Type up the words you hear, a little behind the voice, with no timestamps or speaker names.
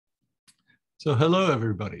So hello,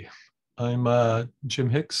 everybody. I'm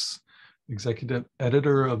Jim Hicks, executive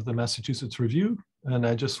editor of the Massachusetts Review, and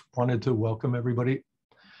I just wanted to welcome everybody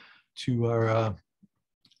to our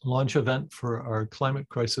launch event for our climate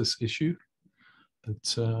crisis issue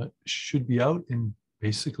that should be out in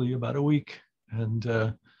basically about a week. And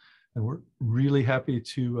we're really happy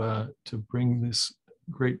to bring this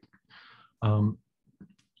great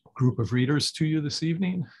group of readers to you this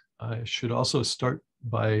evening. I should also start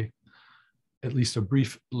by at least a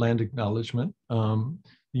brief land acknowledgement. The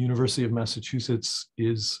University of Massachusetts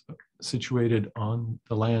is situated on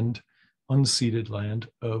the land, unceded land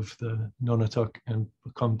of the Nonotuck and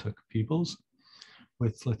Pocumtuck peoples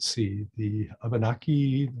with, let's see, the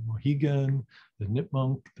Abenaki, the Mohegan, the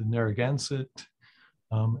Nipmunk, the Narragansett,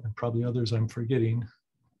 and probably others I'm forgetting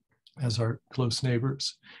as our close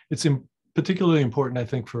neighbors. It's particularly important, I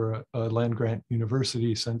think, for a land-grant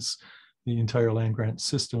university, since the entire land-grant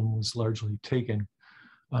system was largely taken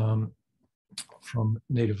from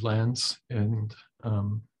native lands. And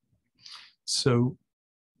so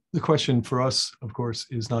the question for us, of course,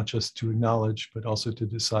 is not just to acknowledge, but also to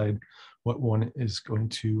decide what one is going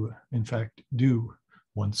to, in fact, do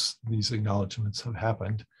once these acknowledgements have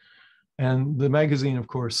happened. And the magazine, of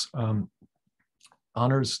course,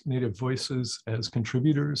 honors Native voices as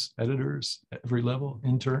contributors, editors at every level,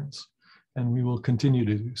 interns, and we will continue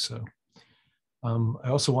to do so. I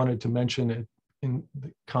also wanted to mention it in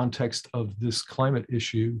the context of this climate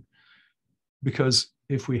issue, because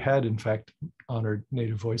if we had, in fact, honored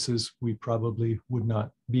Native voices, we probably would not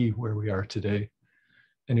be where we are today.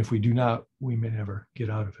 And if we do not, we may never get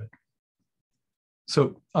out of it.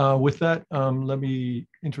 So with that, let me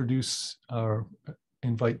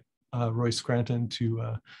invite Roy Scranton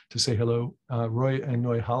to say hello. Roy and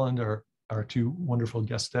Noy Holland are our two wonderful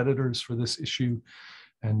guest editors for this issue.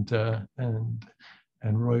 And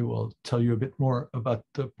Roy will tell you a bit more about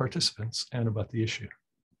the participants and about the issue.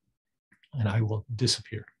 And I will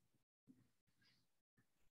disappear.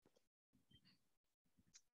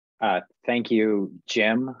 Thank you,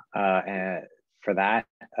 Jim, for that.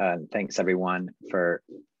 Thanks everyone for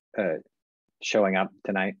showing up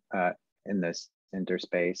tonight in this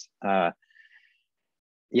interspace. Yeah,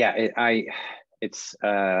 it's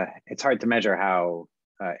hard to measure how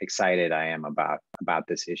excited I am about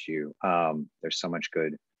this issue. There's so much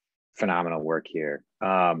good, phenomenal work here,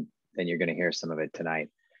 and you're going to hear some of it tonight.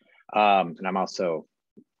 And I'm also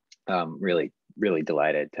really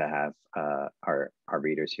delighted to have our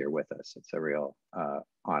readers here with us. It's a real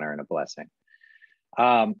honor and a blessing.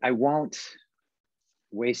 I won't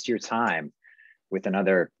waste your time with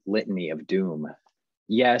another litany of doom.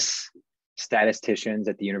 Yes, statisticians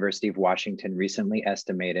at the University of Washington recently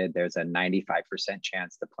estimated there's a 95%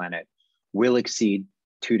 chance the planet will exceed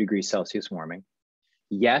 2 degrees Celsius warming.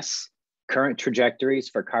 Yes, current trajectories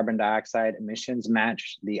for carbon dioxide emissions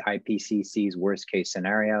match the IPCC's worst case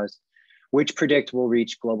scenarios, which predict we'll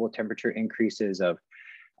reach global temperature increases of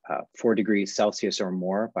 4 degrees Celsius or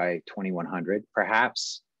more by 2100,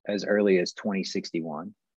 perhaps as early as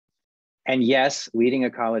 2061. And yes, leading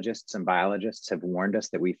ecologists and biologists have warned us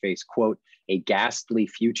that we face, quote, a ghastly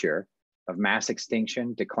future of mass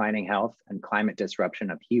extinction, declining health, and climate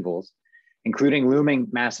disruption upheavals, including looming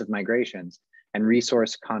massive migrations and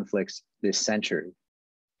resource conflicts this century.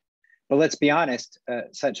 But let's be honest,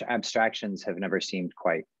 such abstractions have never seemed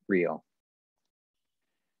quite real.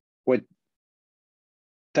 What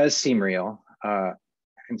does seem real,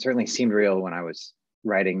 and certainly seemed real when I was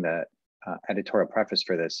writing the editorial preface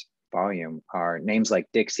for this volume, are names like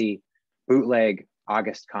Dixie, Bootleg,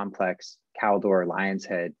 August Complex, Caldor, Lion's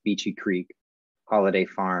Head, Beachy Creek, Holiday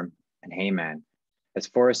Farm, and Hayman, as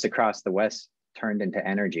forests across the West turned into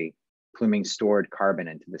energy, pluming stored carbon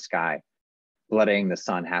into the sky, bloodying the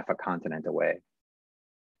sun half a continent away.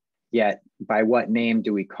 Yet, by what name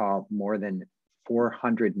do we call more than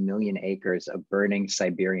 400 million acres of burning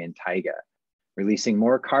Siberian taiga, releasing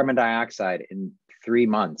more carbon dioxide in 3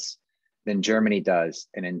 months than Germany does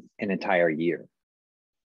in an entire year?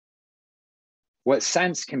 What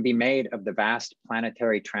sense can be made of the vast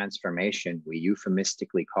planetary transformation we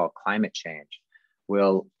euphemistically call climate change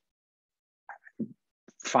will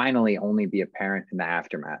finally only be apparent in the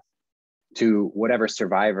aftermath to whatever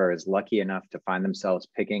survivor is lucky enough to find themselves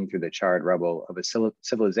picking through the charred rubble of a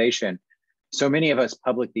civilization so many of us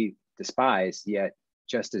publicly despise, yet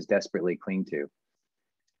just as desperately cling to.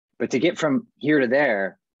 But to get from here to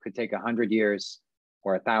there could take 100 years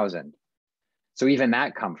or 1,000. So even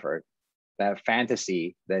that comfort, that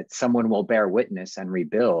fantasy that someone will bear witness and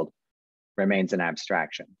rebuild, remains an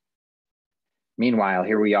abstraction. Meanwhile,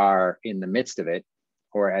 here we are in the midst of it,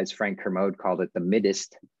 or as Frank Kermode called it, the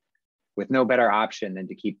midst, with no better option than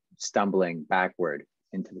to keep stumbling backward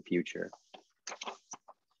into the future.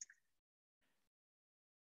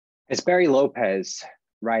 As Barry Lopez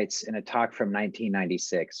writes in a talk from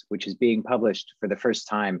 1996, which is being published for the first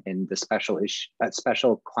time in the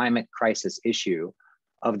special climate crisis issue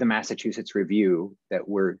of the Massachusetts Review that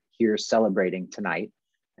we're here celebrating tonight,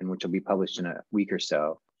 and which will be published in a week or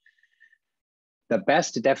so. The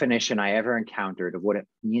best definition I ever encountered of what it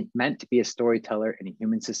meant to be a storyteller in a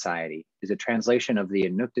human society is a translation of the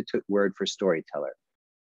Inuktitut word for storyteller,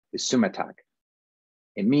 the sumatak.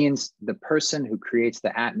 It means the person who creates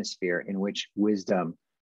the atmosphere in which wisdom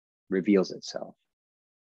reveals itself.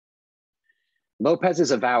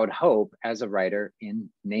 Lopez's avowed hope as a writer in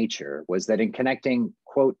nature was that in connecting,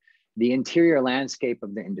 quote, the interior landscape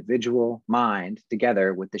of the individual mind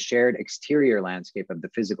together with the shared exterior landscape of the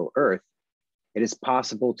physical earth, it is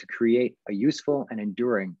possible to create a useful and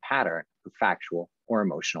enduring pattern of factual or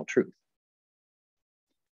emotional truth.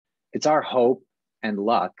 It's our hope and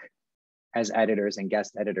luck as editors and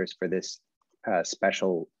guest editors for this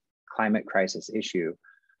special climate crisis issue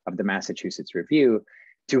of the Massachusetts Review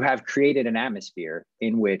to have created an atmosphere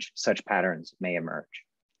in which such patterns may emerge.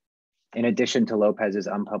 In addition to Lopez's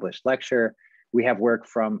unpublished lecture, we have work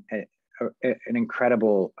from an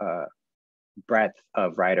incredible breadth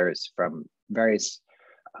of writers from various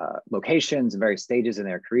locations and various stages in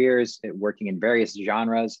their careers, working in various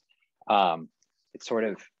genres. It's sort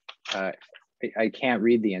of, I can't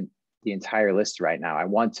read the entire list right now. I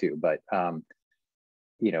want to, but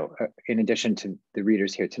you know, in addition to the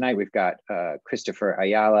readers here tonight, we've got Christopher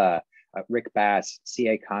Ayala, Rick Bass,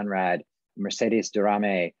 C.A. Conrad, Mercedes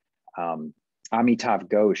Durame, Amitav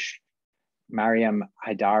Ghosh, Mariam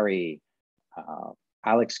Haidari,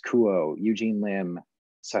 Alex Kuo, Eugene Lim,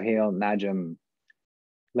 Sahil Najam,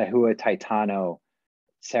 Lehua Taitano,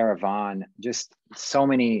 Sarah Vaughn, just so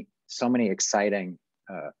many exciting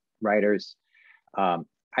writers.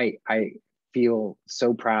 I feel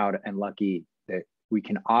so proud and lucky that we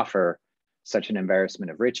can offer such an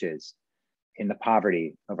embarrassment of riches in the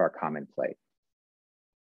poverty of our common plate.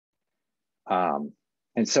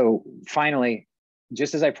 And so finally,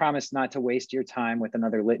 just as I promised not to waste your time with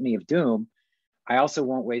another litany of doom, I also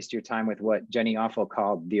won't waste your time with what Jenny Offel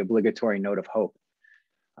called the obligatory note of hope.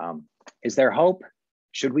 Is there hope?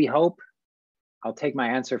 Should we hope? I'll take my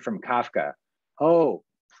answer from Kafka. Oh,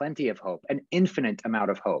 plenty of hope, an infinite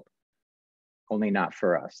amount of hope, only not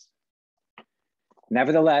for us.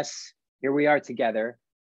 Nevertheless, here we are together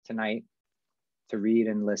tonight to read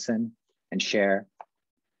and listen and share.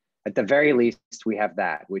 At the very least, we have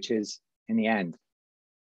that, which is, in the end,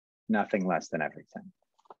 nothing less than everything.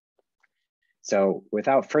 So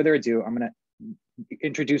without further ado, I'm going to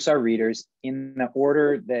introduce our readers in the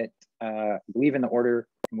order that, I believe in the order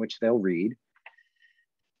in which they'll read.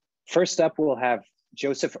 First up, we'll have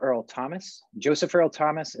Joseph Earl Thomas. Joseph Earl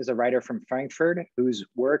Thomas is a writer from Frankfurt whose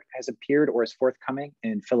work has appeared or is forthcoming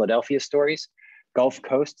in Philadelphia Stories, Gulf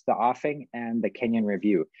Coast, The Offing, and the Kenyan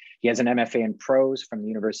Review. He has an MFA in prose from the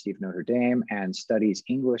University of Notre Dame and studies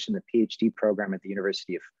English in the PhD program at the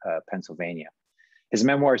University of Pennsylvania. His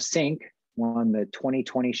memoir, Sink, won the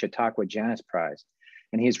 2020 Chautauqua Janus Prize,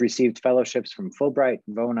 and he's received fellowships from Fulbright,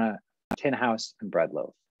 Vona, Tin House, and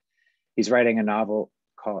Breadloaf. He's writing a novel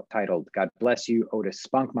titled God Bless You, Otis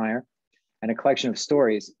Spunkmeyer, and a collection of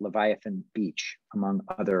stories, Leviathan Beach, among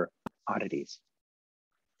other oddities.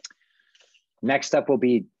 Next up will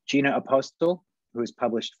be Gina Apostol, who has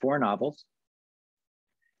published 4 novels.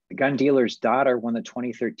 The Gun Dealer's Daughter won the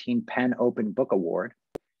 2013 Penn Open Book Award.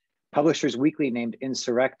 Publishers Weekly named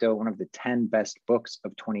Insurrecto one of the 10 best books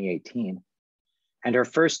of 2018. And her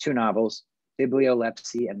first 2 novels,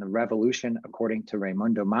 Bibliolepsy and The Revolution According to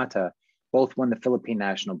Raimundo Mata, both won the Philippine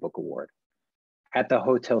National Book Award. At the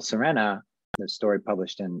Hotel Serena, the story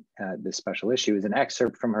published in this special issue, is an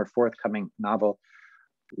excerpt from her forthcoming novel,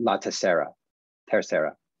 La Tercera.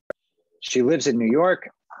 She lives in New York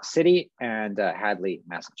City and Hadley,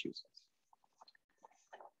 Massachusetts.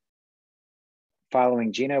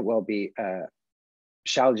 Following Gina will be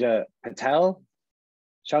Shailja Patel.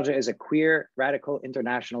 Shailja is a queer, radical,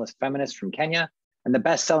 internationalist feminist from Kenya and the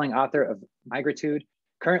best-selling author of Migratude,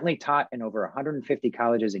 currently taught in over 150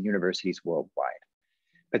 colleges and universities worldwide.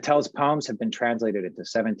 Patel's poems have been translated into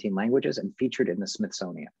 17 languages and featured in the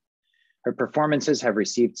Smithsonian. Her performances have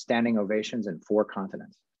received standing ovations in 4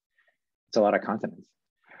 continents. It's a lot of continents.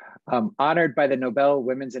 Honored by the Nobel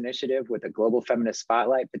Women's Initiative with a Global Feminist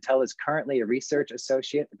Spotlight, Patel is currently a research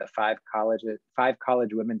associate at the Five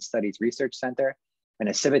College Women's Studies Research Center and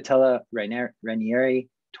a Civitella Ranieri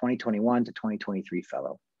 2021 to 2023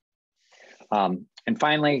 fellow. And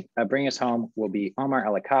finally, bring us home will be Omar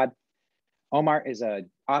El Akkad. Omar is an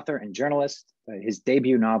author and journalist. His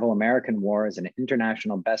debut novel, American War, is an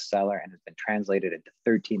international bestseller and has been translated into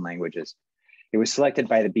 13 languages. It was selected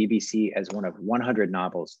by the BBC as one of 100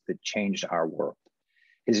 novels that changed our world.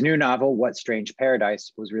 His new novel, What Strange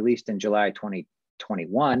Paradise, was released in July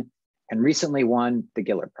 2021 and recently won the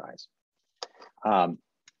Giller Prize.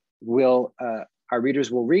 Our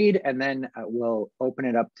readers will read, and then we'll open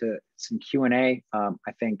it up to some Q&A.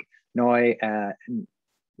 I think Noy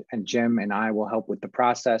and Jim and I will help with the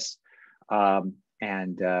process. Yeah,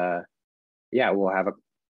 we'll have a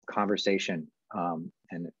conversation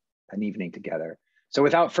and an evening together. So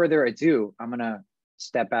without further ado, I'm gonna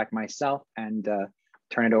step back myself and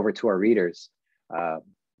turn it over to our readers,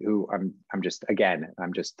 who I'm just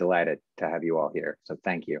delighted to have you all here. So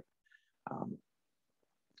thank you.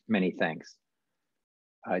 Many thanks.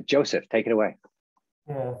 Joseph, take it away.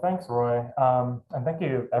 Yeah, thanks, Roy. And thank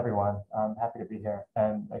you, everyone. I'm happy to be here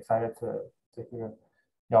and excited to hear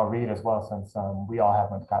y'all read as well, since we all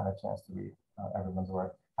haven't gotten a chance to read everyone's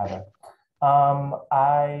work either.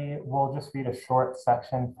 I will just read a short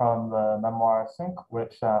section from the memoir Sync,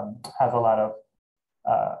 which has a lot of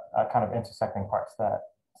kind of intersecting parts that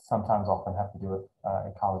sometimes often have to do with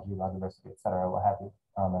ecology, biodiversity, et cetera, what have you,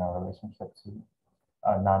 in our relationship to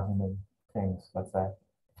non-human things, let's say.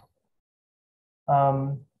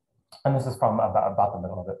 And this is from about the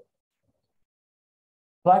middle of it.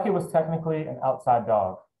 Blackie was technically an outside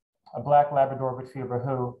dog, a black Labrador retriever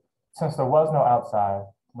who, since there was no outside,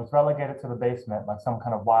 was relegated to the basement like some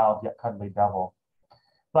kind of wild yet cuddly devil.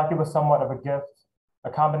 Blackie was somewhat of a gift, a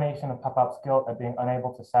combination of Pop-Pop's guilt at being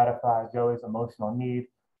unable to satisfy Joey's emotional need,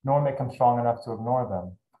 nor make him strong enough to ignore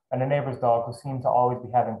them, and a neighbor's dog who seemed to always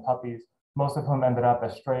be having puppies, most of whom ended up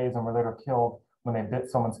as strays and were later killed when they bit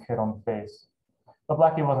someone's kid on the face. But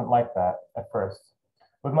Blackie wasn't like that at first.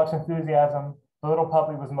 With much enthusiasm, the little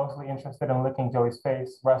puppy was mostly interested in licking Joey's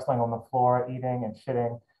face, wrestling on the floor, eating and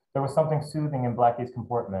shitting. There was something soothing in Blackie's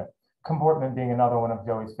comportment being another one of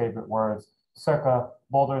Joey's favorite words, circa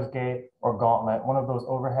Boulder's Gate or Gauntlet, one of those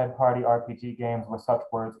overhead party RPG games where such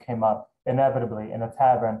words came up inevitably in a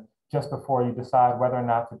tavern just before you decide whether or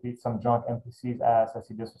not to beat some drunk NPC's ass as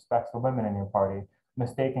he disrespects the women in your party,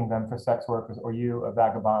 mistaking them for sex workers or you, a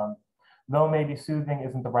vagabond. Though maybe soothing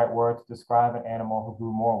isn't the right word to describe an animal who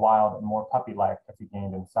grew more wild and more puppy-like as he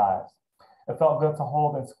gained in size. It felt good to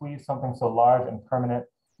hold and squeeze something so large and permanent,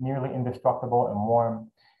 nearly indestructible and warm.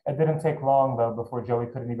 It didn't take long, though, before Joey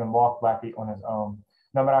couldn't even walk Blackie on his own.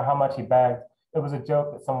 No matter how much he begged, it was a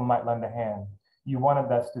joke that someone might lend a hand. You wanted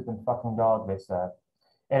that stupid fucking dog, they said.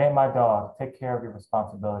 It ain't my dog. Take care of your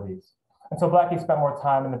responsibilities. And so Blackie spent more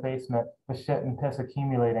time in the basement, the shit and piss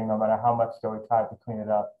accumulating no matter how much Joey tried to clean it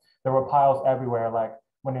up. There were piles everywhere, like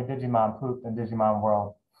when your Digimon pooped in Digimon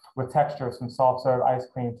World, with textures from soft serve ice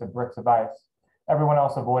cream to bricks of ice. Everyone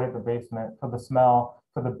else avoided the basement for the smell,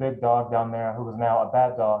 for the big dog down there who was now a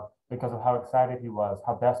bad dog because of how excited he was,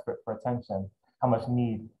 how desperate for attention, how much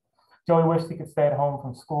need. Joey wished he could stay at home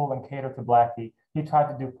from school and cater to Blackie. He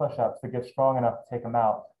tried to do push-ups to get strong enough to take him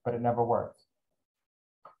out, but it never worked.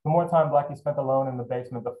 The more time Blackie spent alone in the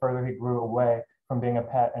basement, the further he grew away from being a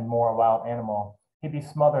pet and more a wild animal. He'd be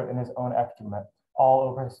smothered in his own excrement, all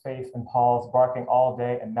over his face and paws, barking all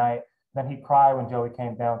day and night. Then he'd cry when Joey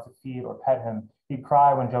came down to feed or pet him. He'd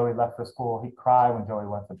cry when Joey left for school. He'd cry when Joey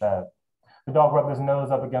went to bed. The dog rubbed his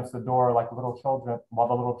nose up against the door like little children, while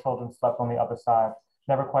the little children slept on the other side,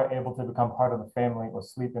 never quite able to become part of the family or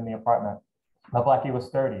sleep in the apartment. But Blackie was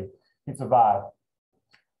sturdy. He'd survive.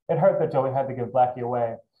 It hurt that Joey had to give Blackie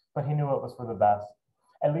away, but he knew it was for the best.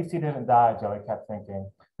 At least he didn't die, Joey kept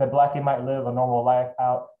thinking. That Blackie might live a normal life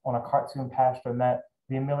out on a cartoon pasture meant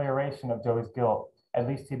the amelioration of Joey's guilt. At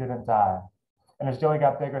least he didn't die. And as Joey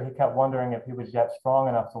got bigger, he kept wondering if he was yet strong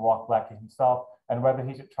enough to walk Blackie himself and whether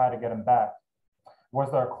he should try to get him back.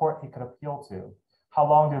 Was there a court he could appeal to? How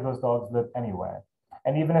long do those dogs live anyway?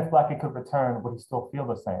 And even if Blackie could return, would he still feel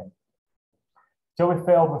the same? Joey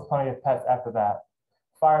failed with plenty of pets after that.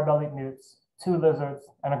 Fire-bellied newts, 2 lizards,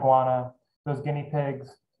 an iguana, those guinea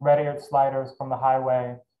pigs, red-eared sliders from the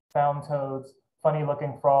highway, found toads,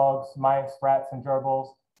 funny-looking frogs, mice, rats, and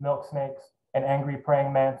gerbils, milk snakes, an angry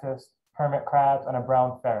praying mantis, hermit crabs, and a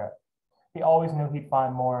brown ferret. He always knew he'd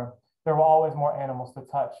find more. There were always more animals to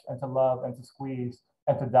touch and to love and to squeeze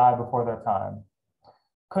and to die before their time.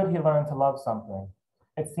 Could he learn to love something?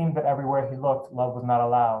 It seemed that everywhere he looked, love was not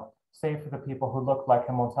allowed, save for the people who looked like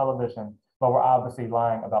him on television, but were obviously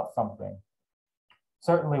lying about something.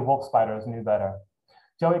 Certainly wolf spiders knew better.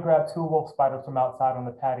 Joey grabbed 2 wolf spiders from outside on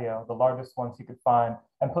the patio, the largest ones he could find,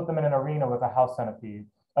 and put them in an arena with a house centipede,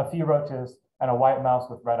 a few roaches, and a white mouse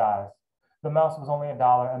with red eyes. The mouse was only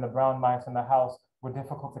 $1, and the brown mice in the house were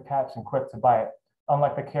difficult to catch and quick to bite,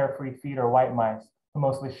 unlike the carefree feeder white mice, who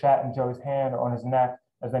mostly shat in Joey's hand or on his neck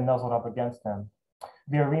as they nuzzled up against him.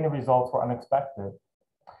 The arena results were unexpected.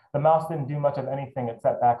 The mouse didn't do much of anything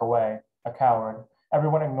except back away, a coward.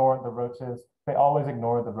 Everyone ignored the roaches. They always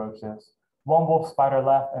ignored the roaches. One wolf spider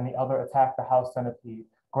left, and the other attacked the house centipede,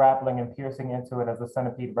 grappling and piercing into it as the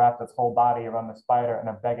centipede wrapped its whole body around the spider in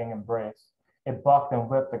a begging embrace. It bucked and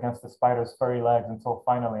whipped against the spider's furry legs until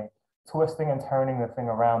finally, twisting and turning the thing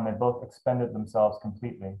around, they both expended themselves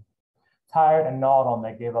completely. Tired and gnawed on,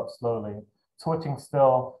 they gave up slowly. Twitching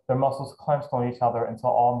still, their muscles clenched on each other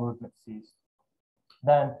until all movement ceased.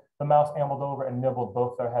 Then the mouse ambled over and nibbled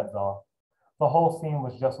both their heads off. The whole scene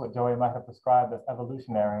was just what Joey might have described as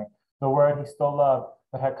evolutionary, the word he still loved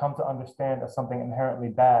but had come to understand as something inherently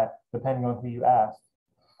bad, depending on who you asked.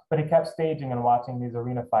 But he kept staging and watching these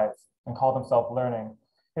arena fights and called himself learning.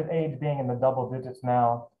 His age being in the double digits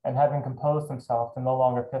now, and having composed himself to no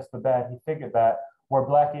longer piss the bed, he figured that, were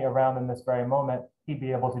Blackie around in this very moment, he'd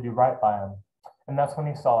be able to do right by him. And that's when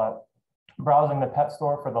he saw it, browsing the pet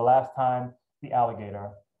store for the last time, the alligator.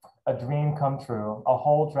 A dream come true, a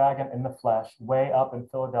whole dragon in the flesh, way up in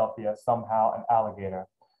Philadelphia, somehow an alligator.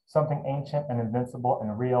 Something ancient and invincible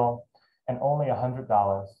and real, and only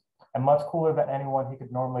 $100, and much cooler than anyone he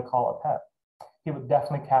could normally call a pet. He would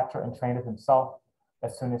definitely capture and train it himself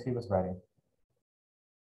as soon as he was ready.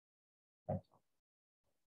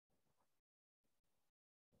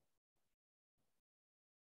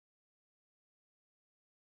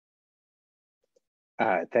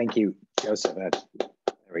 Thank you, Joseph.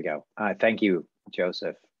 There we go. Thank you,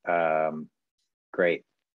 Joseph. Great.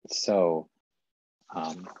 So,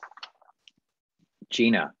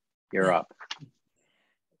 Gina, you're up.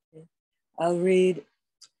 I'll read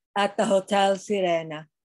At the Hotel Sirena.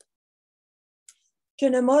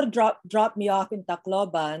 Chunamor dropped me off in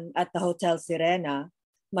Tacloban at the Hotel Sirena,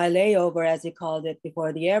 my layover as he called it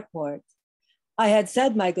before the airport. I had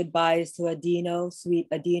said my goodbyes to Adino, sweet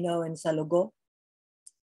Adino in Salugo.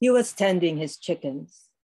 He was tending his chickens.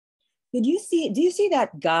 Do you see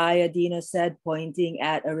that guy, Adino said, pointing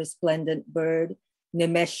at a resplendent bird,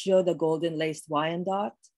 Nemesio, the golden-laced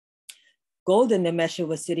Wyandotte? Golden Nemesio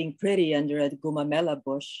was sitting pretty under a gumamela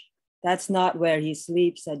bush. That's not where he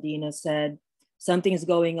sleeps, Adino said. Something's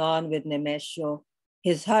going on with Nemesio.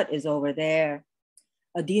 His hut is over there.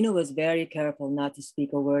 Adino was very careful not to speak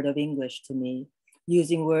a word of English to me,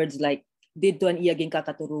 using words like didto ang iyaging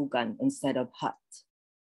kakaturugan instead of hut.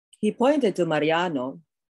 He pointed to Mariano,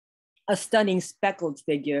 a stunning speckled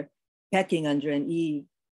figure pecking under an E.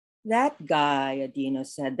 That guy, Adino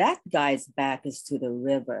said, that guy's back is to the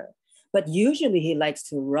river, but usually he likes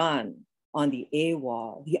to run on the A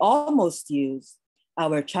wall. He almost used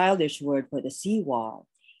our childish word for the seawall.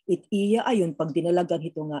 It iya ayun pag dinalagan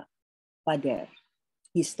hito nga pader.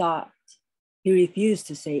 He stopped. He refused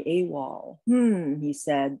to say A wall. He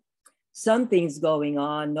said, something's going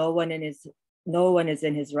on. No one is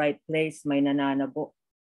in his right place. May nananabo.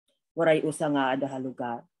 Waray usa nga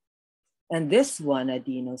adahalugar. And this one,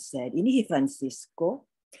 Adino said, inihi Francisco,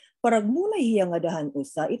 parag mulay hiya nga dahan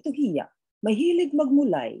usa, ito hiya, mahilig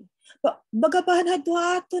magmulay. Bagabahan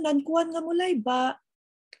hadto-aton, ankuan nga mulay ba?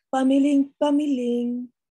 Pamiling.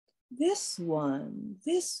 This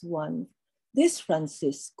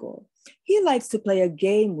Francisco, he likes to play a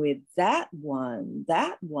game with that one.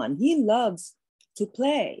 He loves to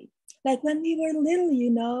play. Like when we were little, you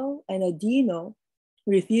know, and Adino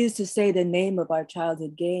refused to say the name of our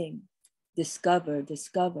childhood game. Discover.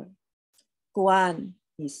 Kuan,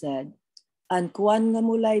 he said. An kuan nga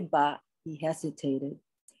mulay ba? He hesitated.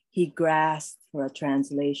 He grasped for a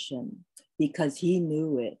translation because he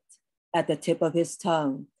knew it. At the tip of his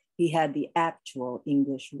tongue, he had the actual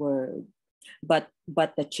English word. But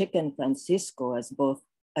the chicken Francisco, as both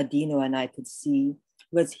Adino and I could see,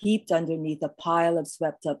 was heaped underneath a pile of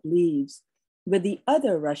swept up leaves with the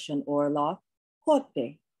other Russian Orlov,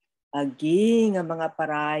 Kote. Aging ang mga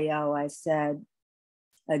parayaw, I said.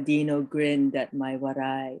 Adino grinned at my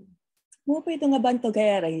waray. Mupa ito nga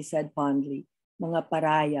bantogera, he said fondly. Mga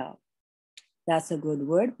parayaw. That's a good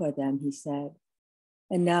word for them, he said.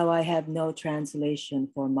 And now I have no translation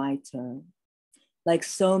for my term. Like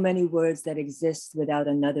so many words that exist without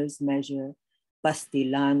another's measure,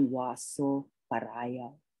 pastilan, waso,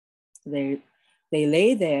 parayaw. They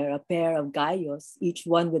lay there, a pair of gallos, each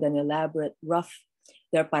one with an elaborate ruff,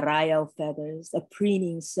 their parayaw feathers, a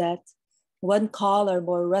preening set, one collar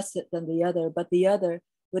more russet than the other, but the other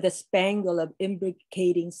with a spangle of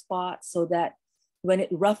imbricating spots so that when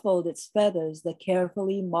it ruffled its feathers, the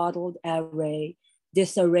carefully modeled array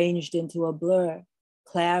disarranged into a blur,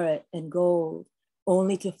 claret and gold,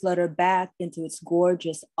 only to flutter back into its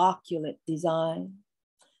gorgeous oculate design.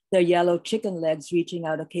 Their yellow chicken legs reaching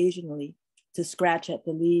out occasionally to scratch at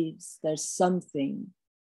the leaves. There's something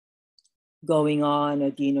going on,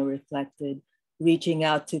 Adino reflected, reaching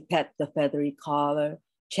out to pet the feathery collar,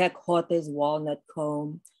 check Jote's walnut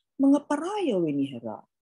comb. Mga parayo inihira.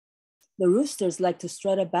 The roosters like to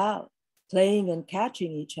strut about, playing and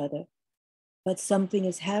catching each other. But something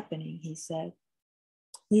is happening, he said.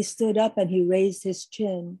 He stood up and he raised his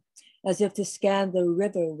chin as if to scan the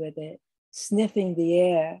river with it, sniffing the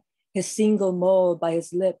air, his single mole by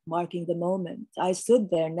his lip marking the moment. I stood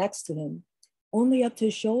there next to him, only up to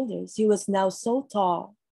his shoulders. He was now so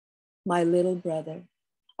tall. My little brother,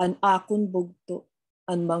 an akun bugto,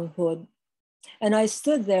 an manghud. And I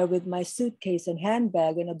stood there with my suitcase and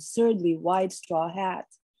handbag and absurdly wide straw hat.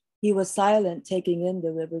 He was silent, taking in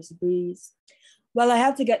the river's breeze. Well, I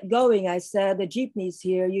have to get going, I said. The jeepney's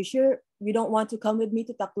here. You sure you don't want to come with me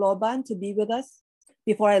to Tacloban to be with us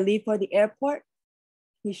before I leave for the airport?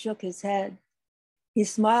 He shook his head. He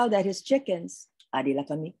smiled at his chickens. Adila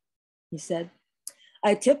kami, he said.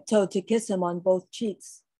 I tiptoed to kiss him on both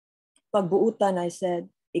cheeks. Pagbuutan, I said,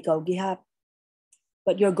 ikaw gihap.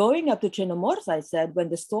 But you're going up to Chinomorza, I said, when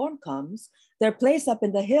the storm comes. Their place up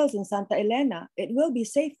in the hills in Santa Elena. It will be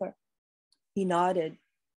safer. He nodded.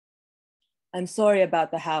 I'm sorry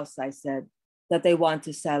about the house, I said, that they want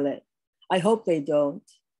to sell it. I hope they don't.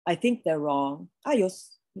 I think they're wrong. Ayos,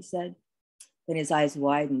 he said. Then his eyes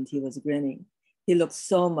widened. He was grinning. He looked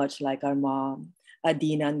so much like our mom,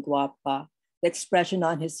 Adina and Guapa, the expression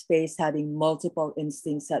on his face having multiple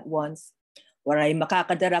instincts at once. Waray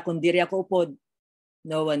makakadara kung diri ako upod.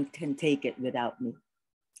 No one can take it without me.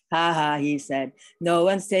 Ha ha, he said. No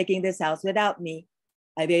one's taking this house without me.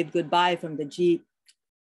 I waved goodbye from the jeep.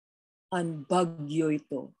 Ang bagyo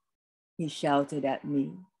ito, he shouted at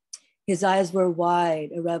me. His eyes were wide,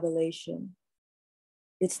 a revelation.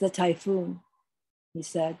 It's the typhoon, he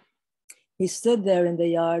said. He stood there in the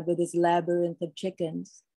yard with his labyrinth of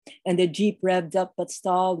chickens, and the jeep revved up but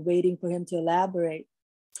stalled, waiting for him to elaborate.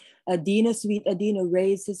 Adino, sweet Adino,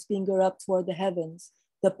 raised his finger up toward the heavens,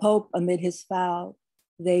 the Pope amid his fowl.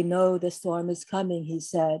 They know the storm is coming, he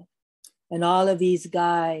said. And all of these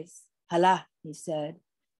guys, hala, he said,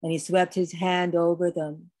 and he swept his hand over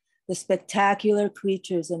them, the spectacular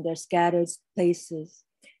creatures in their scattered places,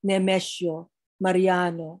 Nemesio,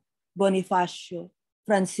 Mariano, Bonifacio,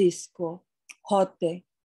 Francisco, Jote,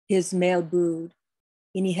 his male brood.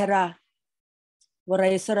 Inihera,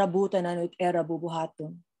 waray sarabutan anut era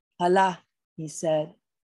bubuhaton. Hala, he said.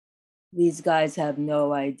 These guys have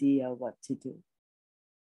no idea what to do.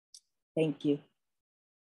 Thank you.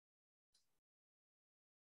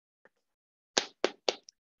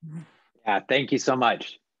 Yeah, thank you so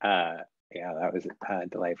much. Yeah, that was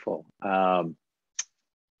delightful.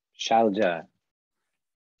 Shailja,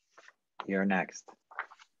 you're next.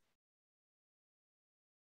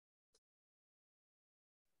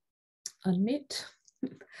 Unmute.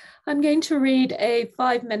 I'm going to read a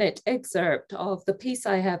 5-minute excerpt of the piece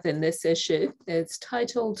I have in this issue. It's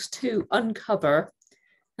titled To Uncover.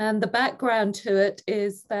 And the background to it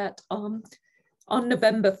is that on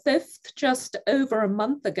November 5th, just over a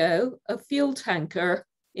month ago, a fuel tanker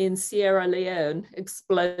in Sierra Leone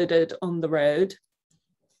exploded on the road.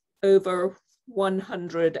 Over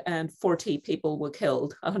 140 people were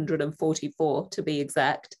killed, 144 to be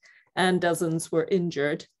exact, and dozens were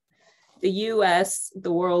injured. The US,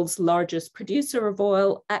 the world's largest producer of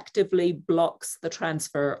oil, actively blocks the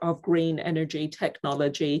transfer of green energy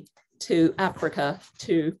technology to Africa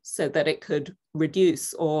so that it could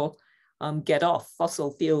reduce or get off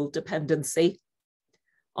fossil fuel dependency.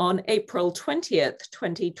 On April 20th,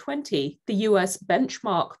 2020, the US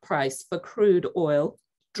benchmark price for crude oil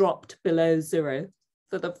dropped below zero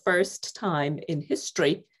for the first time in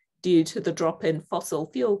history due to the drop in fossil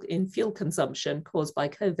fuel consumption caused by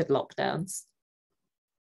COVID lockdowns.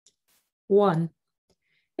 1.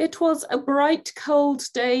 It was a bright, cold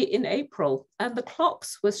day in April, and the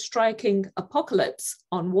clocks were striking apocalypse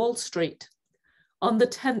on Wall Street. On the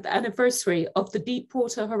 10th anniversary of the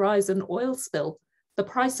Deepwater Horizon oil spill, the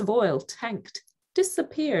price of oil tanked,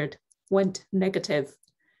 disappeared, went negative.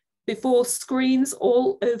 Before screens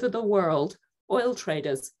all over the world, oil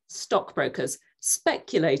traders, stockbrokers,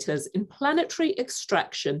 speculators in planetary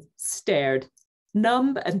extraction stared,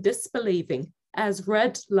 numb and disbelieving, as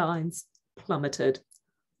red lines plummeted.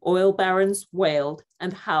 Oil barons wailed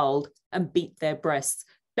and howled and beat their breasts,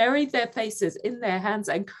 buried their faces in their hands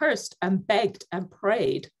and cursed and begged and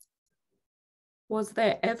prayed. Was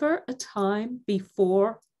there ever a time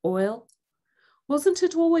before oil? Wasn't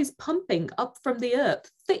it always pumping up from the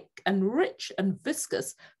earth, thick and rich and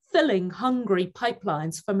viscous, filling hungry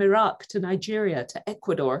pipelines from Iraq to Nigeria to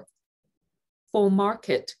Ecuador? For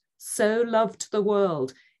market so loved the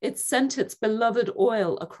world, it sent its beloved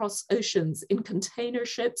oil across oceans in container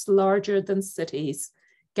ships larger than cities.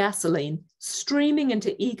 Gasoline, streaming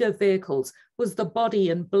into eager vehicles, was the body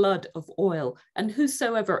and blood of oil, and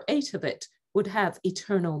whosoever ate of it would have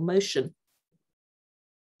eternal motion.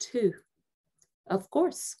 2. Of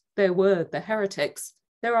course, there were the heretics.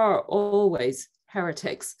 There are always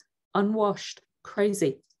heretics, unwashed,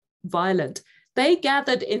 crazy, violent. They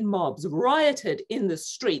gathered in mobs, rioted in the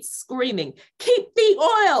streets, screaming, "Keep the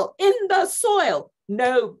oil in the soil!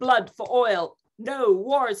 No blood for oil, no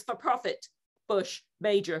wars for profit. Bush,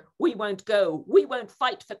 Major, we won't go. We won't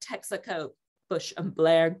fight for Texaco. Bush and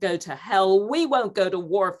Blair, go to hell. We won't go to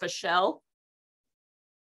war for Shell."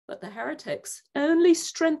 But the heretics only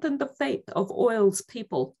strengthened the faith of oil's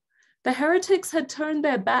people. The heretics had turned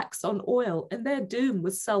their backs on oil, and their doom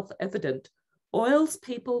was self-evident. Oil's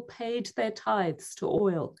people paid their tithes to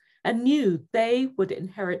oil and knew they would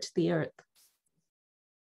inherit the earth.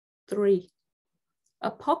 3.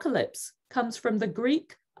 Apocalypse comes from the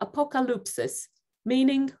Greek apokalypsis,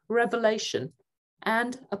 meaning revelation,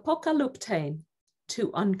 and apokalyptein,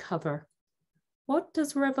 to uncover. What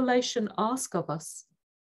does revelation ask of us?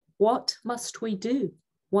 What must we do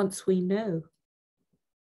once we know?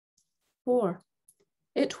 4.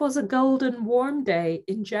 It was a golden warm day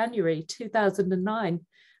in January 2009,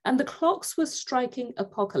 and the clocks were striking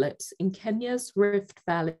apocalypse in Kenya's Rift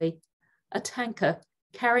Valley. A tanker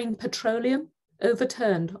carrying petroleum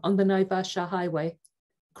overturned on the Naivasha highway.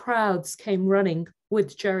 Crowds came running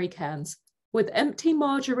with jerry cans, with empty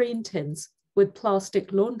margarine tins, with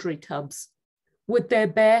plastic laundry tubs. With their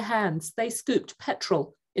bare hands, they scooped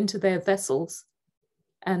petrol into their vessels.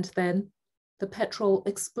 And then the petrol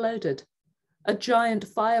exploded. A giant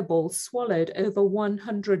fireball swallowed over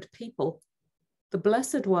 100 people. The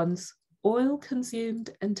blessed ones, oil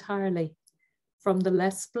consumed entirely. From the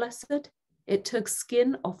less blessed, it took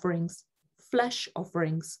skin offerings, flesh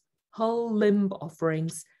offerings, whole limb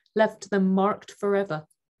offerings, left them marked forever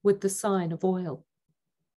with the sign of oil.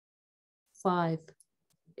 5.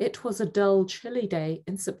 It was a dull, chilly day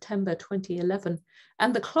in September 2011,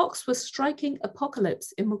 and the clocks were striking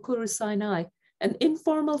apocalypse in Mukuru, Sinai, an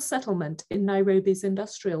informal settlement in Nairobi's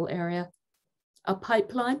industrial area. A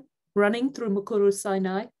pipeline running through Mukuru,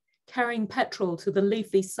 Sinai, carrying petrol to the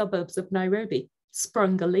leafy suburbs of Nairobi,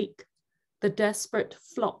 sprung a leak. The desperate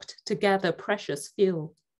flocked to gather precious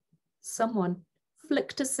fuel. Someone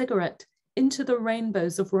flicked a cigarette into the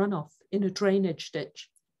rainbows of runoff in a drainage ditch.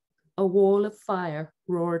 A wall of fire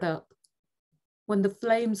roared up. When the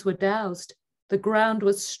flames were doused, the ground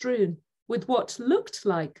was strewn with what looked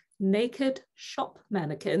like naked shop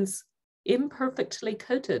mannequins, imperfectly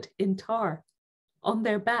coated in tar, on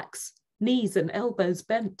their backs, knees and elbows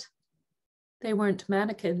bent. They weren't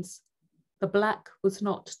mannequins. The black was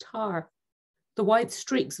not tar. The white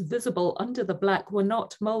streaks visible under the black were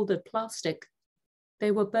not molded plastic.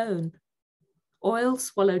 They were bone. Oil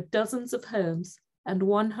swallowed dozens of homes and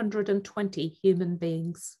 120 human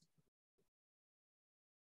beings.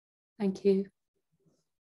 Thank you.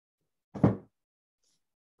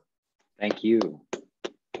 Thank you.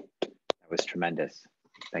 That was tremendous.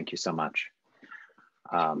 Thank you so much.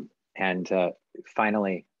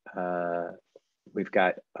 Finally, we've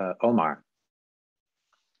got Omar.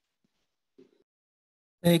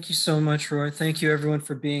 Thank you so much, Roy. Thank you, everyone,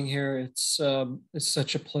 for being here. It's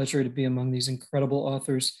such a pleasure to be among these incredible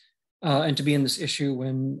authors and to be in this issue.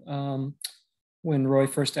 When Roy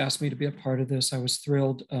first asked me to be a part of this, I was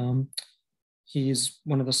thrilled. He's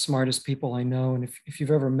one of the smartest people I know. And if you've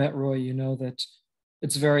ever met Roy, you know that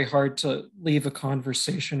it's very hard to leave a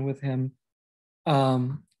conversation with him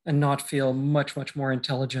and not feel much, much more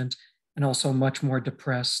intelligent and also much more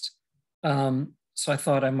depressed. So I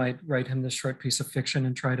thought I might write him this short piece of fiction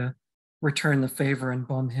and try to return the favor and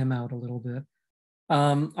bum him out a little bit.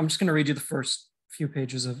 I'm just going to read you the first few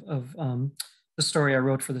pages of the story I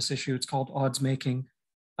wrote for this issue. It's called Odds Making.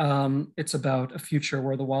 It's about a future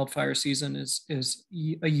where the wildfire season is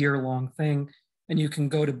a year-long thing, and you can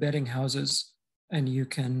go to betting houses and you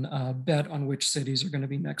can bet on which cities are going to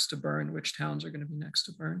be next to burn, which towns are going to be next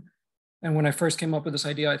to burn. And when I first came up with this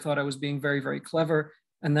idea, I thought I was being very, very clever.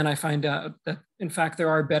 And then I find out that, in fact, there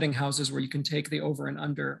are betting houses where you can take the over and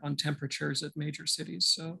under on temperatures at major cities.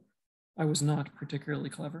 So I was not particularly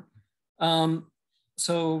clever.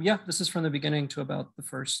 So yeah, this is from the beginning to about the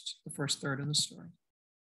first third of the story.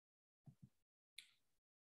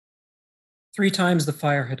 3 times the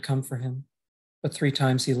fire had come for him, but 3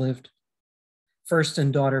 times he lived. first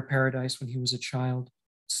in daughter paradise when he was a child,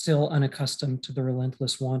 still unaccustomed to the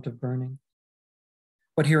relentless want of burning.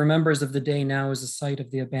 What he remembers of the day now is the sight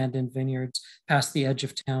of the abandoned vineyards past the edge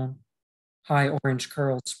of town, high orange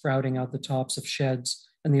curls sprouting out the tops of sheds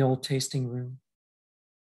and the old tasting room.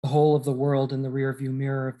 The whole of the world in the rearview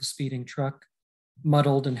mirror of the speeding truck,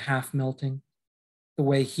 muddled and half melting. The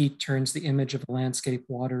way heat turns the image of a landscape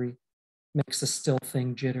watery, makes a still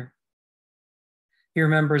thing jitter. He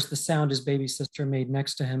remembers the sound his baby sister made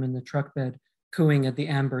next to him in the truck bed, cooing at the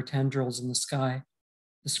amber tendrils in the sky,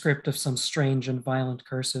 the script of some strange and violent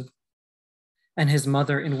cursive, and his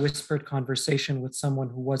mother in whispered conversation with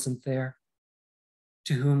someone who wasn't there.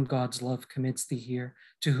 To whom God's love commits thee here,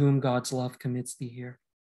 to whom God's love commits thee here,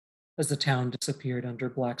 as the town disappeared under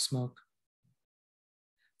black smoke.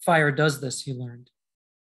 Fire does this, he learned,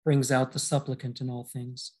 brings out the supplicant in all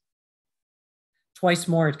things. Twice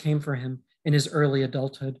more it came for him in his early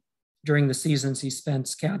adulthood, during the seasons he spent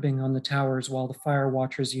scabbing on the towers while the Fire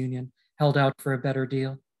Watchers Union held out for a better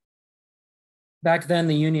deal. Back then,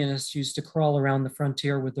 the Unionists used to crawl around the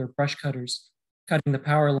frontier with their brush cutters, cutting the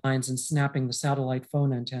power lines and snapping the satellite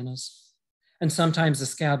phone antennas. And sometimes the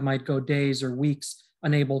scab might go days or weeks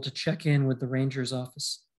unable to check in with the ranger's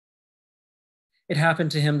office. It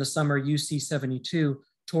happened to him the summer UC-72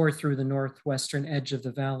 tore through the northwestern edge of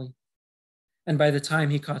the valley. And by the time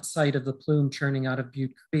he caught sight of the plume churning out of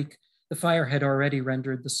Butte Creek, the fire had already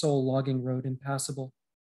rendered the sole logging road impassable.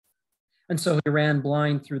 And so he ran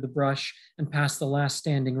blind through the brush and past the last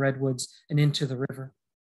standing redwoods and into the river.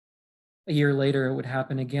 A year later, it would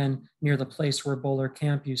happen again near the place where Bowler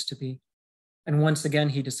Camp used to be. And once again,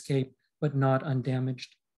 he'd escape, but not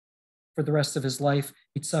undamaged. For the rest of his life,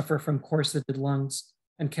 he'd suffer from corseted lungs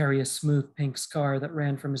and carry a smooth pink scar that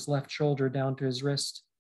ran from his left shoulder down to his wrist.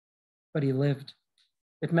 But he lived.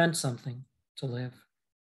 It meant something to live.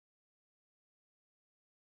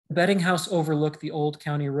 The betting house overlooked the old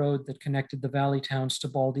county road that connected the valley towns to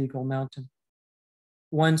Bald Eagle Mountain.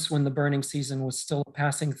 Once, when the burning season was still a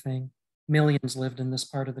passing thing, millions lived in this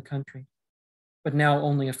part of the country. But now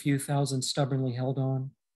only a few thousand stubbornly held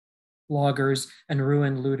on. Loggers and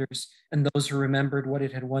ruined looters, and those who remembered what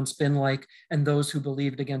it had once been like, and those who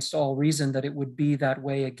believed against all reason that it would be that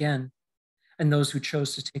way again, and those who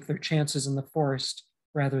chose to take their chances in the forest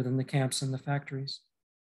rather than the camps and the factories.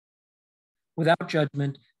 Without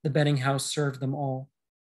judgment, the betting house served them all.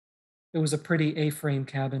 It was a pretty A-frame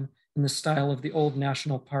cabin in the style of the old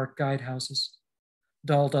National Park guidehouses,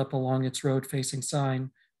 dolled up along its road-facing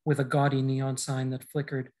sign with a gaudy neon sign that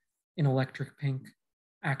flickered in electric pink.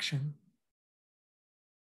 Action.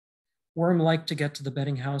 Worm liked to get to the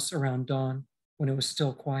betting house around dawn when it was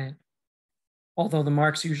still quiet. Although the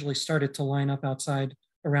marks usually started to line up outside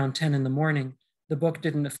around 10 in the morning, the book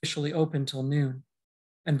didn't officially open till noon.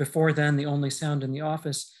 And before then, the only sound in the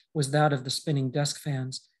office was that of the spinning desk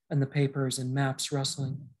fans and the papers and maps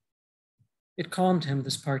rustling. It calmed him,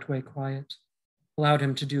 this partway quiet, allowed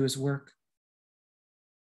him to do his work.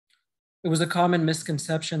 It was a common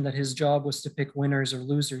misconception that his job was to pick winners or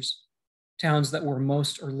losers, towns that were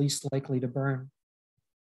most or least likely to burn.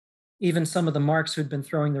 Even some of the marks who'd been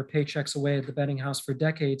throwing their paychecks away at the betting house for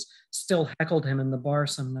decades still heckled him in the bar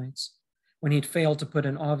some nights when he'd failed to put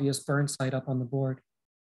an obvious burn site up on the board.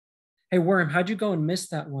 Hey, Worm, how'd you go and miss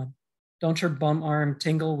that one? Don't your bum arm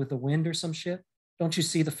tingle with the wind or some shit? Don't you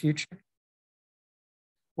see the future?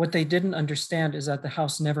 What they didn't understand is that the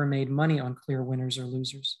house never made money on clear winners or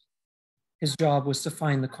losers. His job was to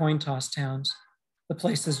find the coin toss towns, the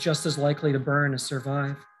places just as likely to burn as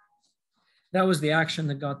survive. That was the action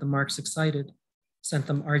that got the marks excited, sent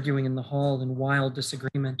them arguing in the hall in wild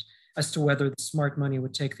disagreement as to whether the smart money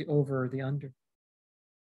would take the over or the under.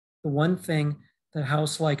 The one thing the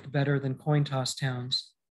house liked better than coin toss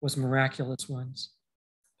towns was miraculous ones,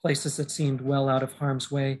 places that seemed well out of harm's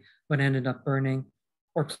way but ended up burning,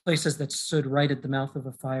 or places that stood right at the mouth of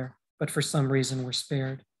a fire but for some reason were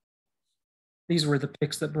spared. These were the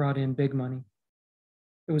picks that brought in big money.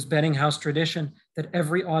 It was betting house tradition that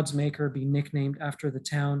every odds maker be nicknamed after the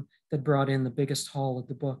town that brought in the biggest haul of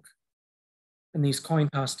the book. And these coin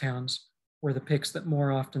toss towns were the picks that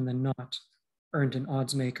more often than not earned an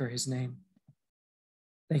odds maker his name.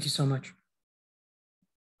 Thank you so much.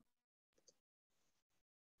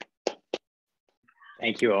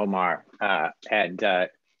 Thank you, Omar.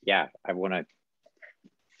 Yeah, I want to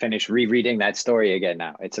finish rereading that story again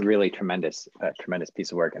now. It's a really tremendous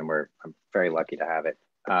piece of work, and I'm very lucky to have it.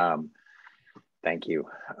 Thank you,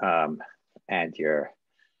 and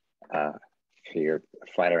for your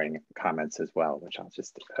flattering comments as well, which I'll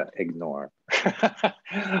just ignore.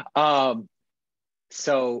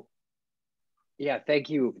 So, Yeah, thank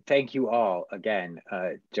you all again,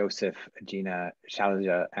 Joseph, Gina,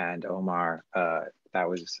 Shailja, and Omar. That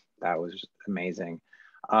was amazing.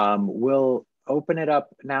 We'll open it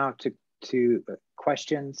up now to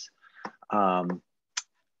questions. I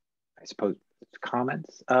suppose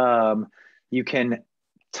comments. You can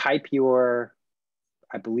type your,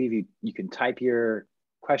 I believe you can type your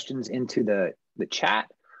questions into the chat,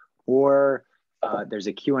 or there's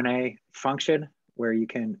a Q&A function where you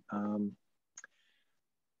can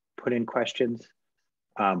put in questions,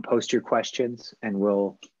 post your questions, and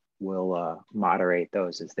we'll moderate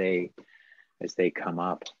those as they come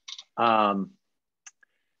up. I'll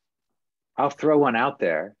throw one out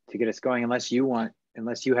there to get us going, unless you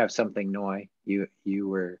have something, Noi, you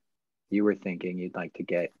were thinking you'd like to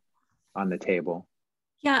get on the table.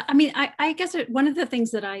 Yeah, I mean, I guess one of the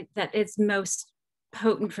things that is most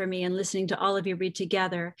potent for me in listening to all of you read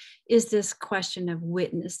together is this question of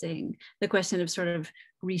witnessing, the question of sort of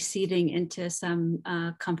receding into some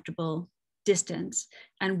comfortable distance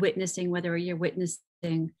and witnessing, whether you're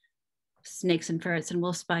witnessing snakes and ferrets and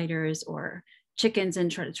wolf spiders or chickens,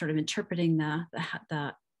 and sort of interpreting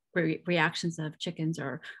the reactions of chickens,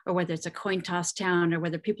 or whether it's a coin toss town, or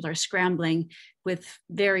whether people are scrambling with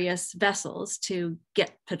various vessels to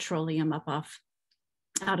get petroleum out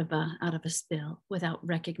of a spill without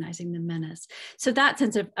recognizing the menace. So that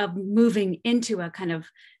sense of moving into a kind of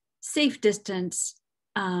safe distance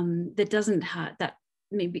that doesn't have that,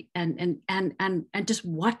 maybe, and just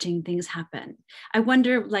watching things happen. I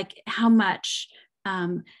wonder, like, how much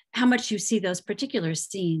you see those particular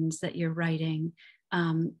scenes that you're writing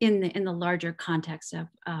in the larger context in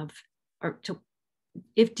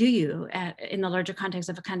the larger context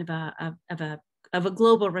of a kind of a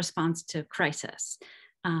global response to crisis.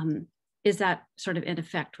 Is that sort of in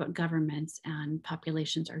effect what governments and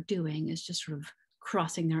populations are doing, is just sort of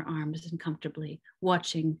crossing their arms and comfortably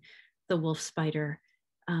watching the wolf spider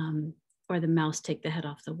or the mouse take the head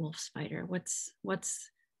off the wolf spider? What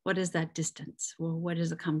is that distance? Well, where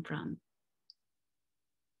does it come from?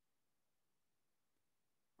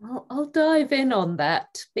 I'll dive in on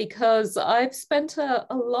that, because I've spent a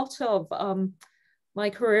lot of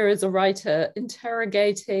my career as a writer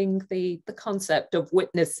interrogating the concept of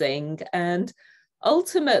witnessing, and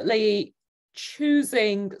ultimately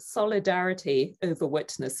choosing solidarity over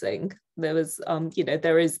witnessing. There was,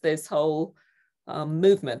 there is this whole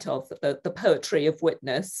movement of the poetry of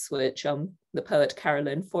witness, which the poet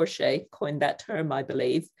Caroline Forche coined that term, I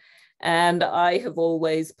believe. And I have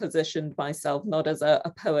always positioned myself not as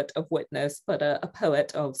a poet of witness, but a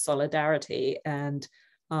poet of solidarity, and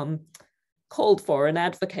called for and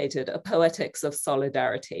advocated a poetics of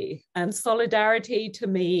solidarity. And solidarity to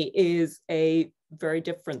me is a very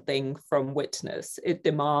different thing from witness. It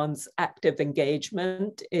demands active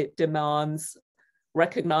engagement. It demands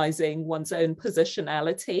recognizing one's own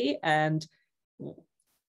positionality and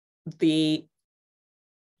the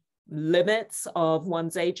limits of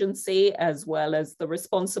one's agency, as well as the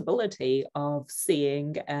responsibility of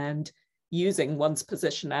seeing and using one's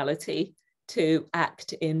positionality to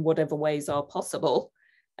act in whatever ways are possible.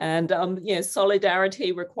 And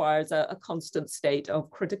solidarity requires a constant state of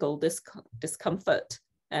critical discomfort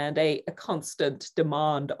and a constant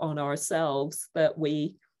demand on ourselves that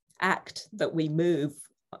we act, that we move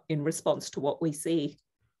in response to what we see.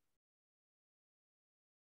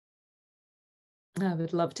 I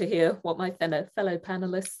would love to hear what my fellow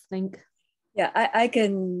panelists think. Yeah, I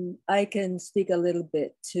can speak a little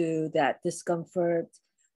bit to that discomfort.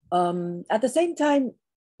 At the same time,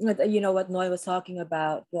 you know what Noi was talking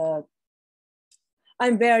about,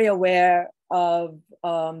 I'm very aware of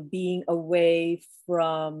being away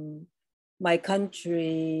from my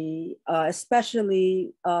country,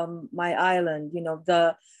 especially my island. You know,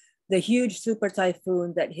 the huge super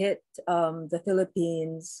typhoon that hit the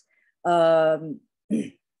Philippines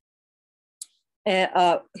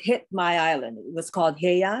hit my island. It was called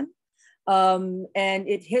Haiyan. And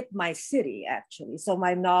it hit my city, actually. So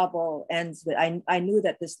my novel ends with, I knew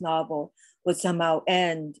that this novel would somehow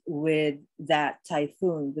end with that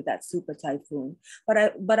typhoon, with that super typhoon.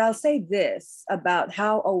 But I'll say this about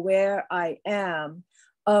how aware I am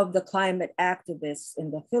of the climate activists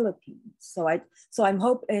in the Philippines. So I'm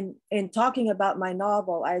hoping in talking about my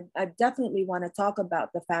novel, I definitely want to talk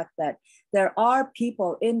about the fact that there are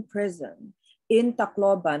people in prison in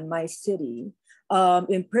Tacloban, my city,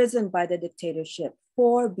 imprisoned by the dictatorship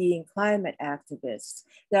for being climate activists.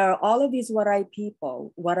 There are all of these Waray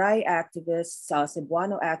people, Waray activists,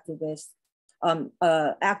 Cebuano activists,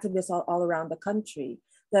 activists all around the country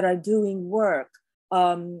that are doing work,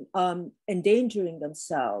 endangering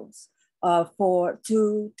themselves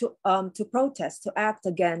to protest, to act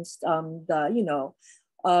against the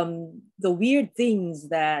weird things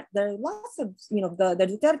that there are lots of,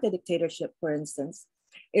 the Duterte dictatorship, for instance,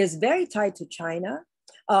 is very tied to China,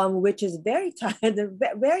 which is very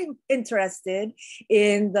very interested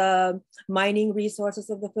in the mining resources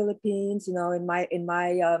of the Philippines.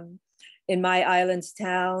 In my islands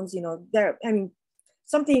towns,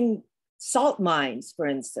 something salt mines, for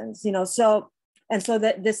instance. So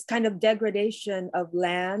that this kind of degradation of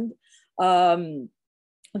land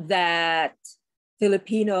that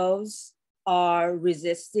Filipinos are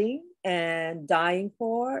resisting and dying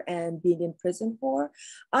for and being imprisoned for.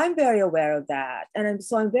 I'm very aware of that. And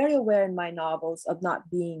I'm very aware in my novels of not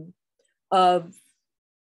being I'm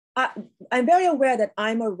very aware that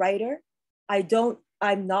I'm a writer.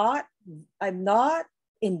 I'm not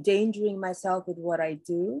endangering myself with what I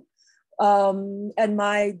do. And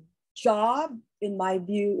my job, in my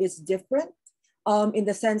view, is different in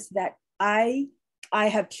the sense that I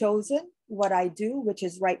have chosen what I do, which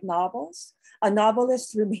is write novels. A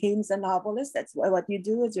novelist remains a novelist. That's what you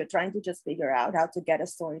do, is you're trying to just figure out how to get a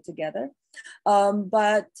story together.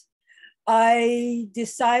 But I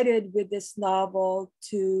decided with this novel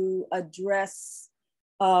to address,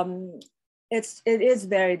 it is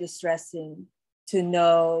very distressing to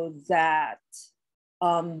know that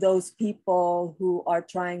those people who are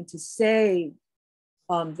trying to save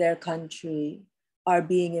their country are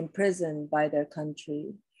being imprisoned by their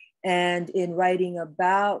country. And in writing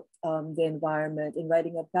about the environment, in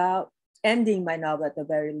writing about ending my novel at the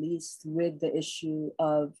very least with the issue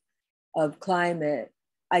of climate,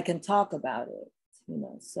 I can talk about it,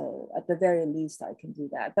 so at the very least I can do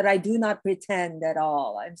that. But I do not pretend at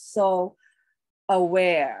all. I'm so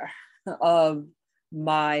aware of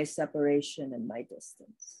my separation and my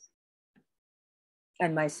distance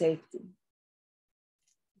and my safety.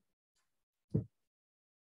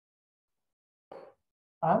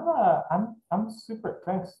 I'm super,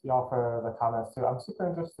 thanks y'all for the comments too. I'm super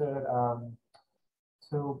interested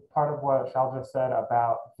to part of what Shailja said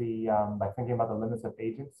about the like thinking about the limits of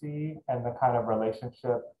agency and the kind of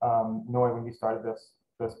relationship, Noy, when you started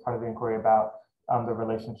this part of the inquiry about the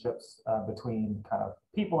relationships between kind of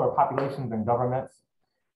people or populations and governments.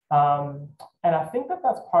 And I think that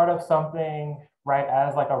that's part of something, right,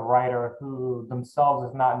 as like a writer who themselves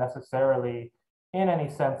is not necessarily in any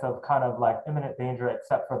sense of kind of like imminent danger,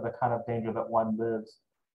 except for the kind of danger that one lives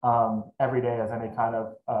every day as any kind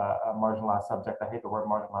of a marginalized subject. I hate the word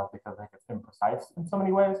marginalized because I think it's imprecise in so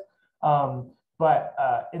many ways. But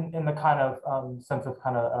in the kind of sense of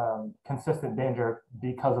kind of consistent danger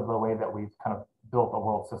because of the way that we've kind of built a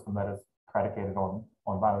world system that is predicated on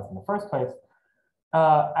violence in the first place.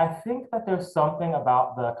 I think that there's something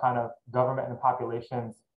about the kind of government and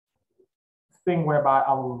populations thing whereby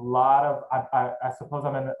a lot of, I suppose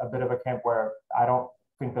I'm in a bit of a camp where I don't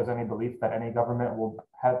think there's any belief that any government will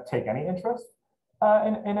take any interest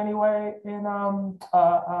in any way in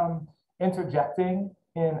interjecting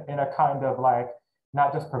in a kind of like,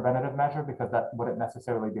 not just preventative measure, because that wouldn't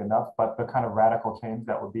necessarily be enough, but the kind of radical change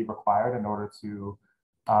that would be required in order to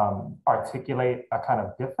articulate a kind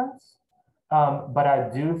of difference. But I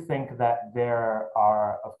do think that there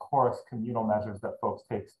are, of course, communal measures that folks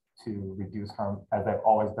take to reduce harm, as they've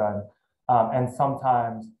always done. And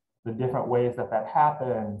sometimes the different ways that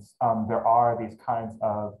happens, there are these kinds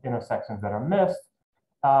of intersections that are missed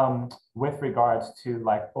with regards to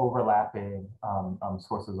like overlapping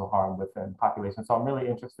sources of harm within populations. So I'm really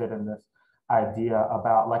interested in this idea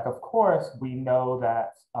about, like, of course, we know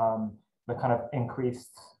that the kind of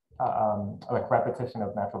increased like repetition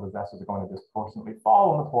of natural disasters are going to disproportionately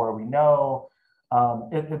fall on the poor. We know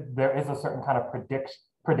there is a certain kind of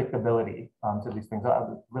predictability to these things. I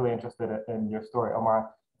was really interested in your story,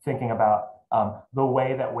 Omar, thinking about the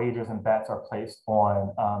way that wages and bets are placed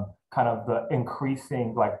on kind of the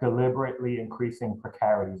increasing, like deliberately increasing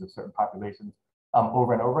precarities of certain populations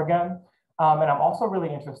over and over again. And I'm also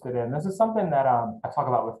really interested in, this is something that I talk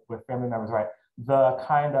about with family members, right? The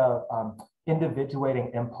kind of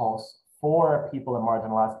individuating impulse for people in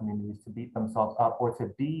marginalized communities to beat themselves up or to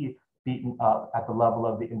be beaten up at the level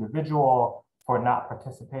of the individual for not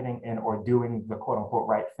participating in or doing the quote unquote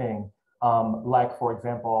right thing. Like, for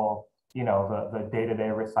example, the day-to-day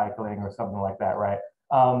recycling or something like that, right?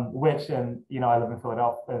 Which, and I live in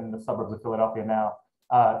Philadelphia, in the suburbs of Philadelphia now,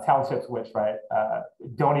 townships which, right,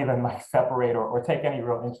 don't even like separate or take any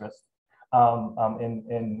real interest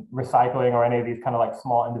in recycling or any of these kind of like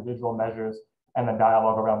small individual measures and the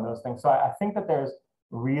dialogue around those things. So I think that there's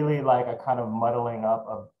really like a kind of muddling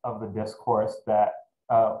up of the discourse that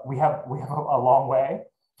we have a long way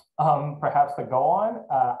perhaps to go on.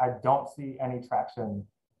 I don't see any traction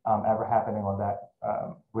ever happening on that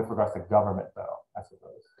with regards to government, though, I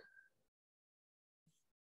suppose.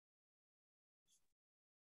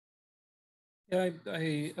 Yeah,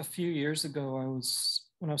 a few years ago,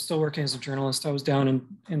 when I was still working as a journalist, I was down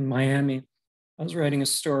in Miami. I was writing a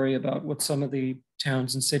story about what some of the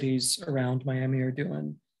towns and cities around Miami are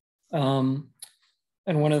doing.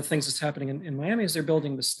 And one of the things that's happening in Miami is they're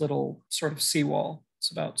building this little sort of seawall.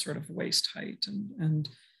 It's about sort of waist height. And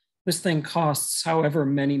this thing costs however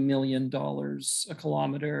many $1 million a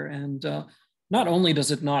kilometer. And not only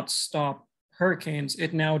does it not stop hurricanes,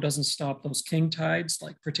 it now doesn't stop those king tides,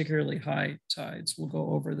 like particularly high tides will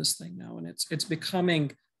go over this thing now. And it's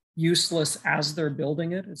becoming useless as they're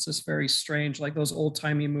building it. It's this very strange, like those old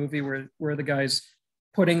timey movie where the guy's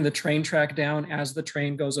putting the train track down as the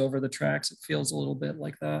train goes over the tracks. It feels a little bit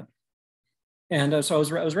like that. And so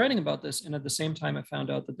I was writing about this, and at the same time, I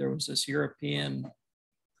found out that there was this European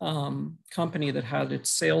company that had its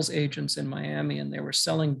sales agents in Miami, and they were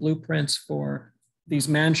selling blueprints for these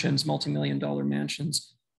mansions, multi-million-dollar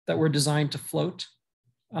mansions that were designed to float,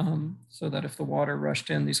 so that if the water rushed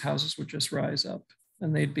in, these houses would just rise up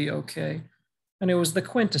and they'd be okay. And it was the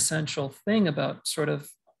quintessential thing about sort of,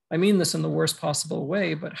 I mean this in the worst possible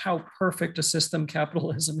way, but how perfect a system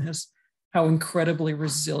capitalism is, how incredibly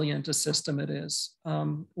resilient a system it is.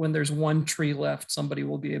 When there's one tree left, somebody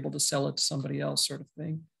will be able to sell it to somebody else, sort of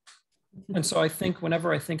thing. And so I think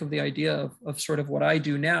whenever I think of the idea of sort of what I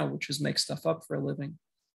do now, which is make stuff up for a living,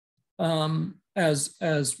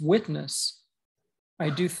 as witness, I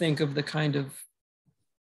do think of the kind of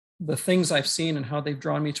the things I've seen and how they've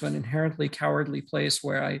drawn me to an inherently cowardly place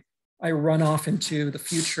where I run off into the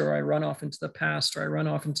future, I run off into the past, or I run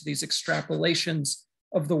off into these extrapolations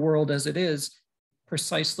of the world as it is,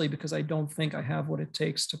 precisely because I don't think I have what it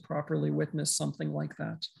takes to properly witness something like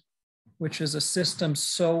that, which is a system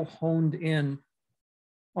so honed in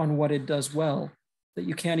on what it does well that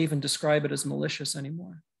you can't even describe it as malicious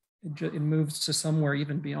anymore. It moves to somewhere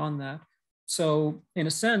even beyond that. So in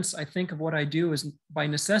a sense, I think of what I do as by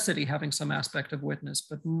necessity having some aspect of witness,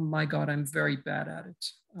 but my God, I'm very bad at it.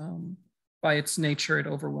 By its nature, it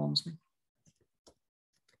overwhelms me.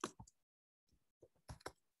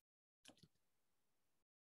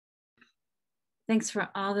 Thanks for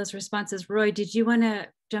all those responses. Roy, did you want to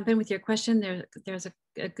jump in with your question? There's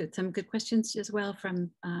some good questions as well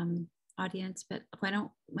from audience, but why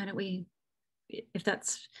don't we, if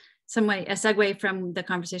that's some way, a segue from the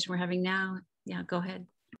conversation we're having now, yeah, go ahead.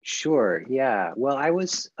 Sure, yeah. Well, I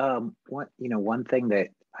was, one thing that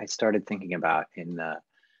I started thinking about in the,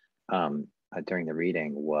 during the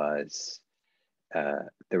reading was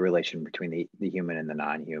the relation between the human and the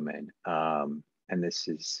non-human. And this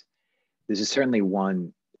is certainly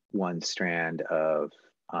one strand of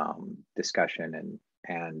discussion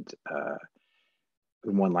and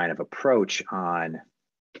one line of approach on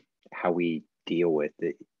how we deal with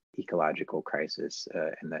the ecological crisis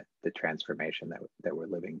and the transformation that we're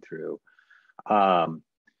living through.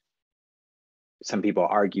 Some people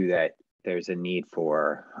argue that there's a need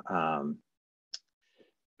for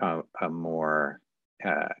a more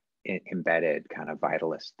embedded kind of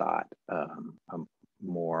vitalist thought, a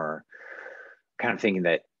more kind of thinking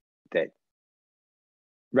that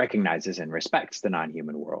recognizes and respects the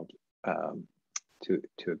non-human world to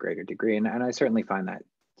a greater degree, and I certainly find that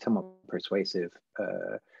somewhat persuasive.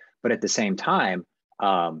 But at the same time,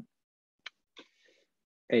 I'm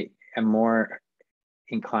more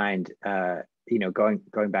inclined, going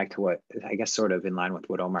back to what I guess sort of in line with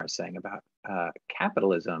what Omar is saying about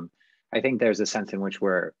capitalism. I think there's a sense in which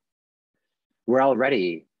we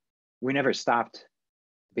never stopped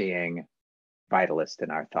being vitalist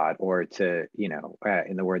in our thought, or to,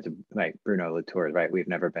 in the words of like Bruno Latour, right? We've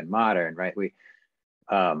never been modern, right? We've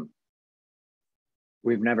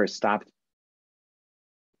never stopped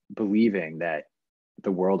believing that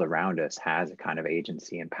the world around us has a kind of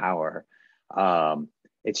agency and power.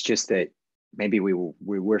 It's just that maybe we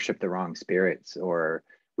worship the wrong spirits, or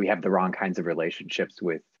we have the wrong kinds of relationships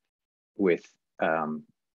with our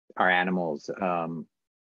animals,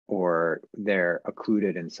 or they're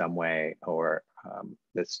occluded in some way, or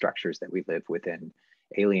the structures that we live within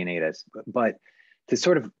alienate us. But to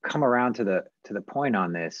sort of come around to the point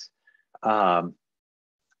on this,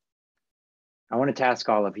 I wanted to ask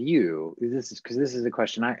all of you, this is a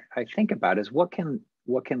question I think about, is what can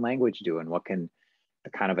language do, and what can the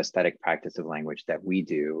kind of aesthetic practice of language that we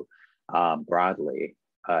do broadly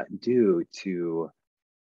do to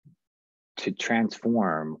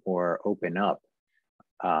transform or open up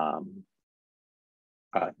the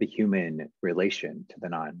human relation to the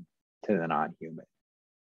non-human.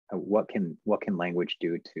 what can language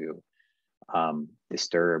do to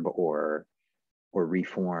disturb or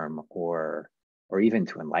reform or even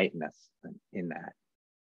to enlighten us in that?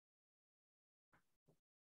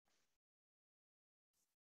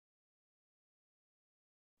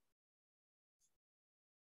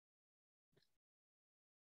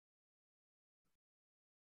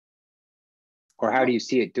 Or how do you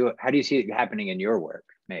see it how do you see it happening in your work,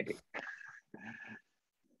 maybe?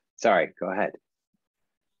 Sorry, go ahead.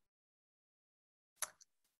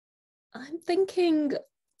 I'm thinking,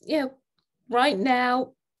 right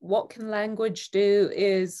now, what can language do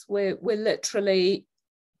is we're literally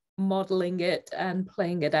modeling it and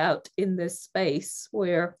playing it out in this space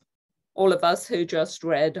where all of us who just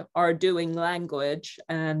read are doing language,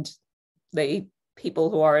 and the people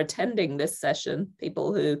who are attending this session,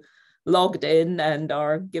 people who logged in and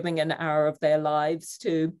are giving an hour of their lives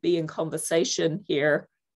to be in conversation here,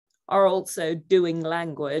 are also doing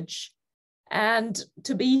language. And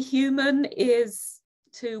to be human is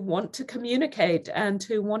to want to communicate and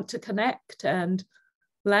to want to connect. And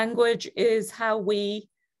language is how we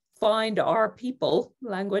find our people.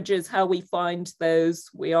 Language is how we find those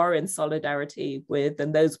we are in solidarity with,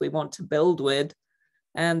 and those we want to build with,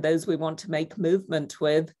 and those we want to make movement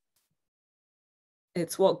with.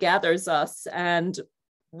 It's what gathers us, and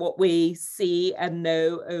what we see and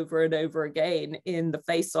know over and over again in the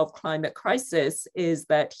face of climate crisis is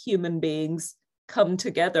that human beings come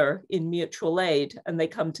together in mutual aid, and they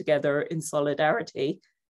come together in solidarity,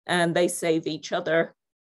 and they save each other.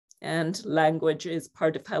 And language is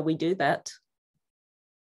part of how we do that.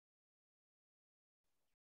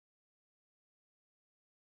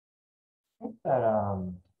 I think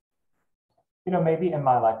that maybe in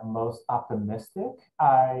my most optimistic,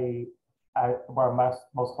 or most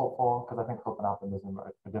hopeful, because I think hope and optimism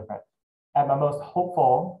are different. At my most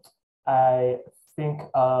hopeful, I think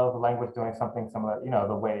of language doing something similar.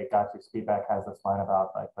 The way Got Your Feedback has this line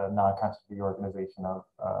about the non-conscious reorganization of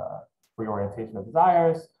reorientation of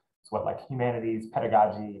desires. It's what humanities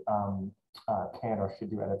pedagogy can or should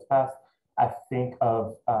do at its best. I think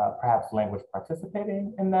of perhaps language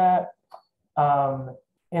participating in that.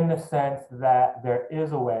 In the sense that there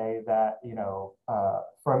is a way that,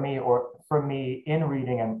 for me in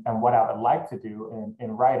reading and what I would like to do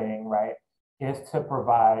in writing, right, is to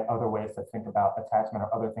provide other ways to think about attachment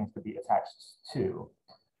or other things to be attached to.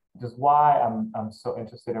 Which is why I'm so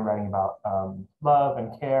interested in writing about love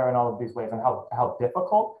and care and all of these ways, and how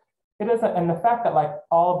difficult it is. And the fact that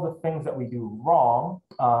all of the things that we do wrong,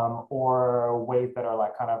 or ways that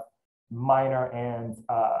are kind of minor and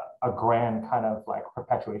a grand kind of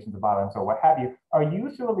perpetuations of violence or what have you, are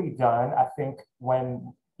usually done, I think,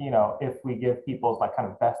 when, if we give people's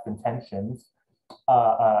kind of best intentions,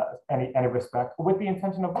 any respect, with the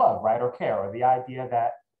intention of love, right, or care, or the idea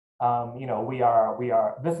that, we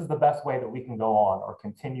are, this is the best way that we can go on or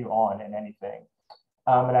continue on in anything.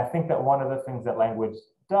 And I think that one of the things that language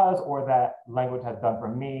does, or that language has done for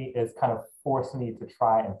me, is kind of force me to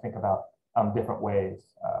try and think about different ways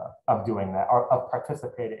of doing that, or of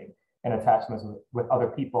participating in attachments with other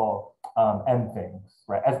people and things,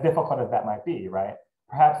 right? As difficult as that might be, right?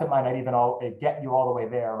 Perhaps it might not even get you all the way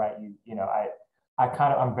there, right?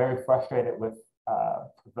 I'm very frustrated with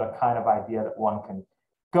the kind of idea that one can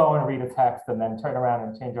go and read a text and then turn around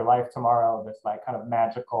and change your life tomorrow. This kind of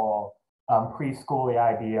magical preschooly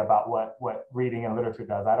idea about what reading and literature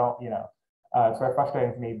does. I don't, it's very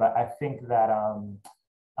frustrating to me, but I think that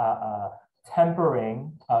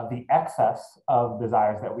tempering the excess of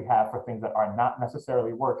desires that we have for things that are not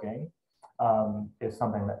necessarily working is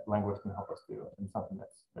something that language can help us do, and something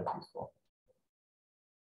that's useful.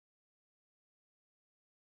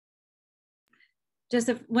 Just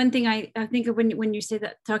one thing I think of when you say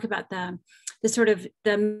that, talk about the sort of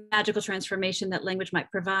the magical transformation that language might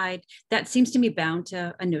provide, that seems to me bound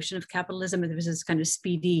to a notion of capitalism. There's this kind of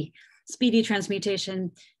speedy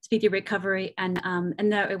transmutation, speedy recovery, and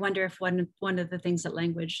that I wonder if one of the things that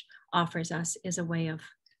language offers us is a way of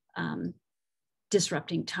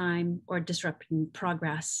disrupting time or disrupting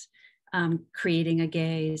progress, creating a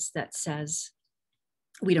gaze that says,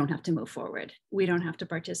 we don't have to move forward. We don't have to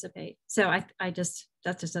participate. So that's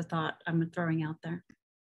just a thought I'm throwing out there.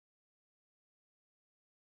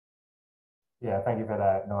 Yeah, thank you for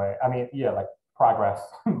that, Noe. I mean, yeah, progress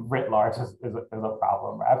writ large is a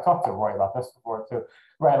problem. I've talked to Roy about this before too,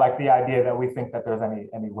 right? The idea that we think that there's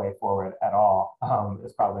any way forward at all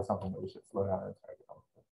is probably something that we should slow down and target.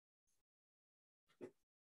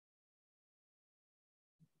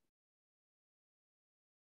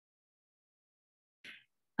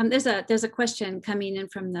 There's a question coming in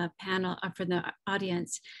from the panel, from the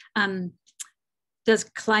audience. does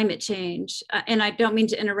climate change, and I don't mean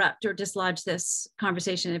to interrupt or dislodge this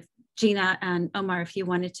conversation. If Gina and Omar, if you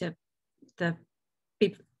wanted to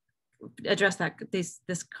address this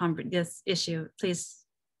issue, please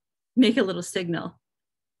make a little signal.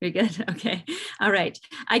 You're good. Okay. All right.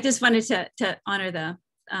 I just wanted to honor the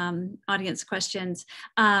audience questions.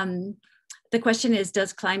 The question is,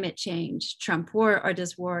 does climate change trump war, or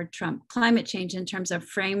does war trump climate change in terms of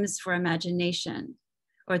frames for imagination,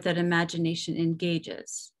 or that imagination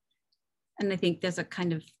engages? And I think there's a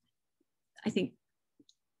kind of,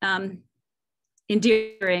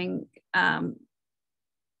 endearing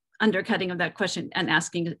undercutting of that question and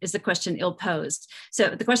asking, is the question ill-posed? So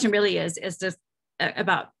the question really is this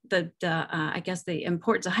about I guess the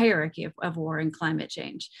importance of hierarchy of war and climate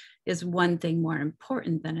change. Is one thing more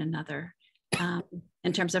important than another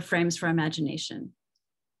in terms of frames for imagination?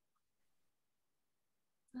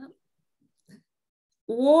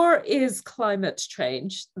 War is climate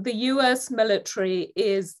change. The US military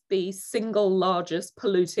is the single largest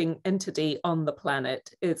polluting entity on the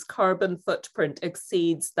planet. Its carbon footprint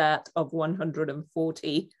exceeds that of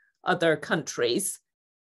 140 other countries.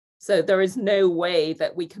 So there is no way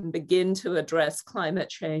that we can begin to address climate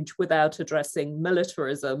change without addressing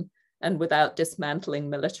militarism and without dismantling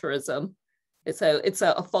militarism. It's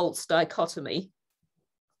a false dichotomy.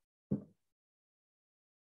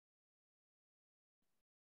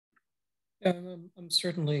 Yeah, I'm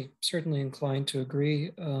certainly inclined to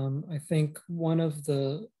agree. I think one of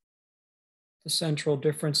the central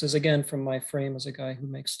differences, again, from my frame as a guy who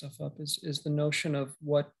makes stuff up, is the notion of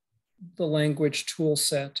what the language tool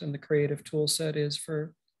set and the creative tool set is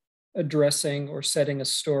for addressing or setting a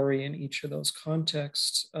story in each of those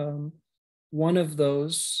contexts. One of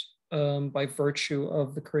those, by virtue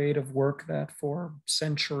of the creative work that for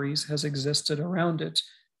centuries has existed around it,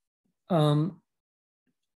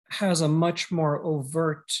 has a much more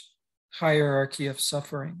overt hierarchy of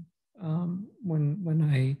suffering.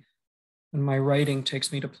 When my writing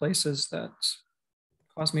takes me to places that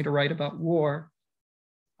cause me to write about war,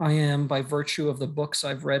 I am, by virtue of the books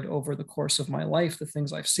I've read over the course of my life, the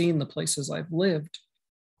things I've seen, the places I've lived,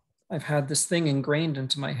 I've had this thing ingrained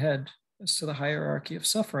into my head as to the hierarchy of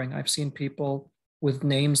suffering. I've seen people with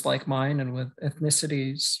names like mine and with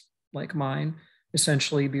ethnicities like mine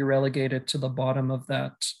essentially be relegated to the bottom of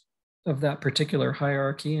that particular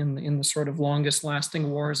hierarchy in the sort of longest lasting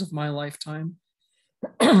wars of my lifetime.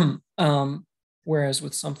 Whereas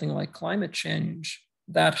with something like climate change,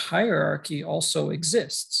 that hierarchy also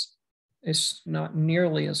exists. It's not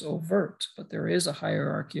nearly as overt, but there is a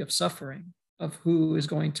hierarchy of suffering, of who is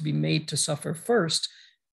going to be made to suffer first,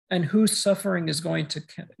 and whose suffering is going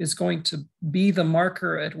to be the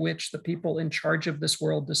marker at which the people in charge of this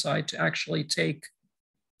world decide to actually take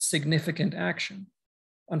significant action.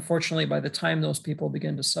 Unfortunately, by the time those people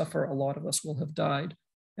begin to suffer, a lot of us will have died,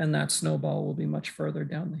 and that snowball will be much further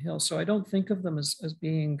down the hill. So I don't think of them as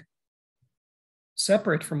being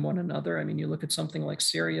separate from one another. I mean, you look at something like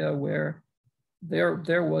Syria, where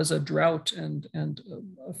there was a drought and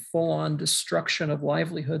a full-on destruction of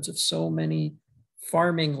livelihoods of so many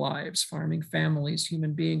farming lives, farming families,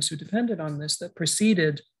 human beings who depended on this, that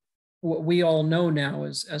preceded what we all know now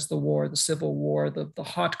as the war, the civil war, the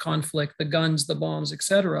hot conflict, the guns, the bombs,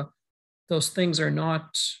 etc. Those things are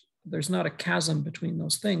not, there's not a chasm between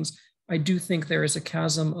those things. I do think there is a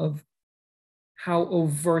chasm of how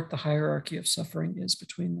overt the hierarchy of suffering is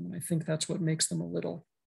between them. And I think that's what makes them a little,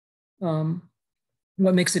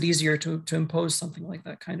 what makes it easier to impose something like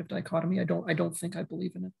that kind of dichotomy. I don't think I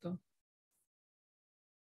believe in it, though.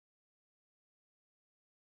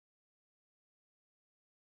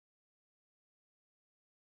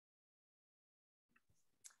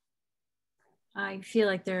 I feel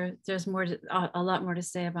like there's a lot more to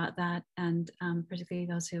say about that, and particularly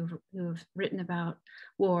those who've written about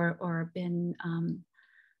war or been,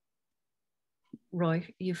 Roy,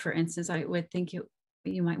 you for instance, I would think you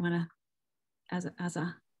might want to, as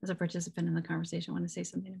a participant in the conversation, want to say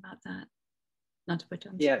something about that. Not to put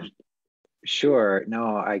you on the spot. Sure.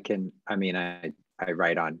 No, I can. I mean, I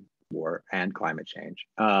write on war and climate change,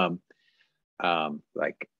 like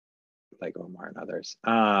Omar and others.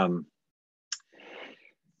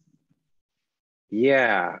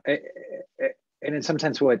 Yeah, and in some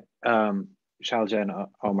sense, what Shailja and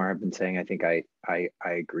Omar have been saying, I think I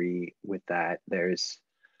agree with that. There's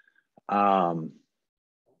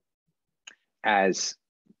as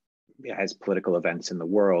political events in the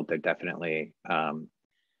world, they're definitely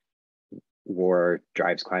war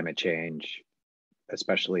drives climate change,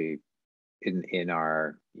 especially in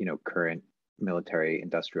our current military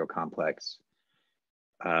industrial complex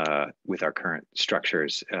with our current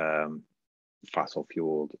structures. fossil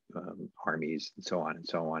fueled armies and so on,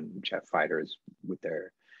 jet fighters with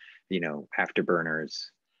their,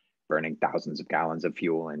 afterburners burning thousands of gallons of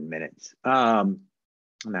fuel in minutes, and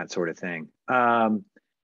that sort of thing.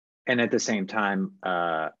 And at the same time,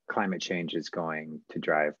 climate change is going to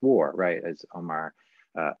drive war, right? As Omar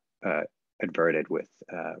adverted with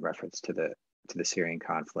reference to the Syrian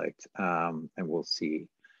conflict, and we will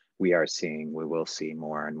see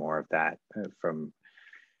more and more of that, from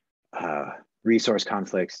resource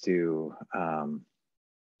conflicts to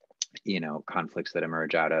conflicts that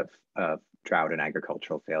emerge out of drought and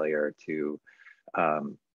agricultural failure, to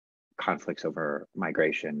conflicts over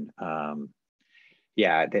migration.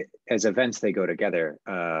 As events, they go together.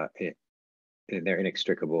 They're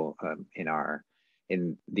inextricable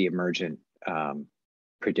in the emergent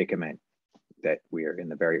predicament that we are in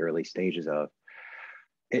the very early stages of.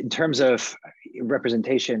 In terms of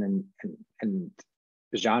representation and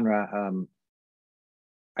genre,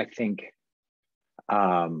 I think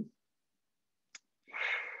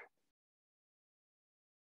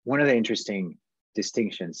one of the interesting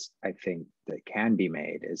distinctions I think that can be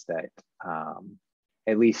made is that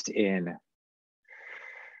at least in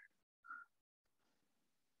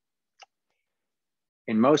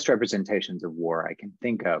most representations of war I can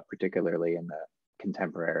think of, particularly in the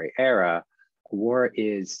contemporary era, war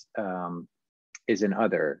is an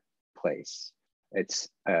other place. It's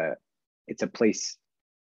a place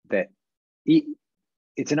that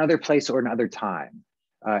it's another place or another time.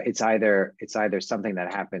 It's either something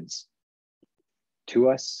that happens to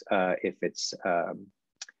us, if it's a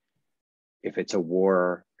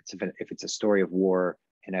war, if it's a story of war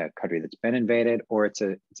in a country that's been invaded, or it's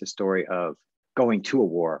a story of going to a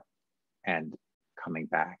war and coming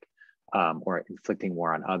back, or inflicting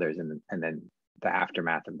war on others, and then the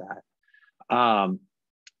aftermath of that.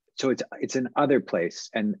 So it's an other place,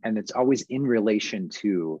 and it's always in relation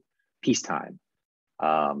to peacetime,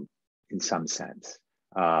 in some sense.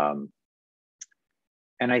 And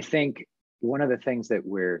I think one of the things that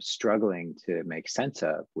we're struggling to make sense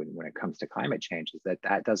of when it comes to climate change is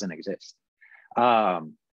that doesn't exist.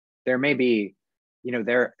 There may be,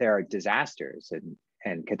 there are disasters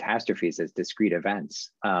and catastrophes as discrete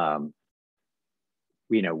events,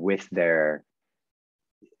 with their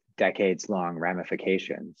decades-long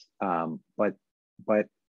ramifications. But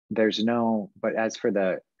as for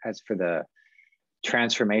the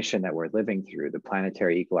transformation that we're living through, the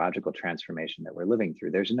planetary ecological transformation that we're living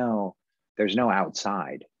through, there's no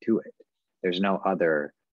outside to it. There's no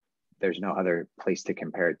other place to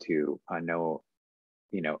compare it to,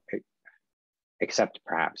 except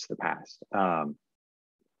perhaps the past.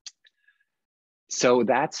 So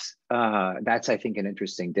that's I think an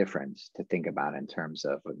interesting difference to think about in terms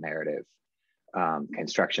of narrative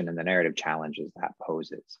construction and the narrative challenges that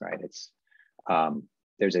poses, right? It's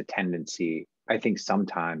there's a tendency, I think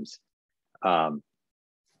sometimes, one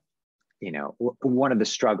of the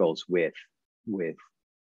struggles with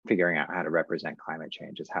figuring out how to represent climate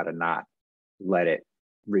change is how to not let it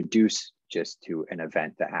reduce just to an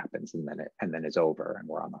event that happens and then is over and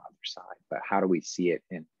we're on the other side. But how do we see it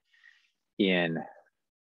in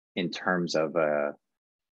terms of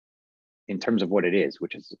what it is,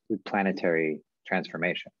 which is planetary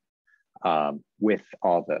transformation, with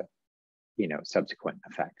all the subsequent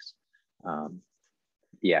effects.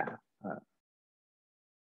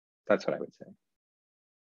 That's what I would say.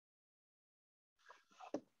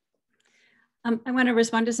 I want to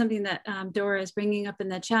respond to something that Dora is bringing up in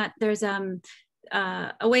the chat. There's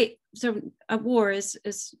so a war is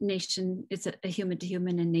nation, it's a human to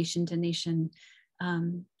human and nation to nation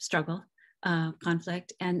struggle,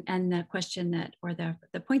 conflict, and the question that, or the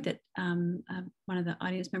point that one of the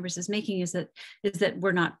audience members is making is that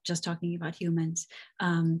we're not just talking about humans,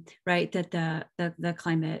 right? That the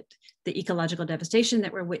climate, the ecological devastation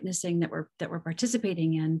that we're witnessing, that we're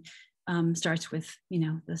participating in, starts with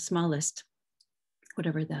the smallest,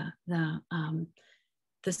 whatever the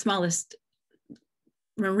smallest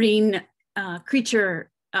marine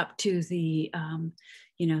creature up to the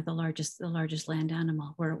the largest land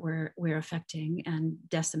animal. We're affecting and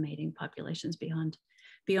decimating populations beyond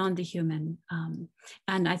the human.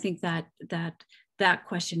 And I think that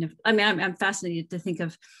question of, I'm fascinated to think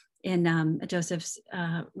of in Joseph's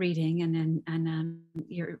reading, and then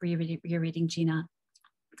you're reading, Gina,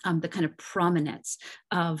 the kind of prominence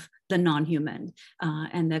of the non-human,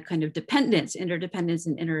 and the kind of interdependence,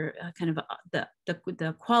 and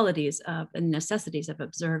the qualities of and necessities of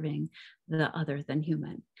observing the other than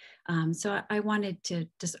human. So I wanted to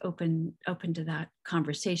just open to that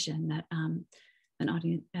conversation, that an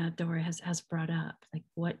audience, Dora has brought up. Like,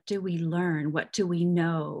 what do we learn? What do we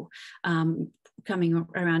know? Coming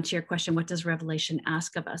around to your question, what does revelation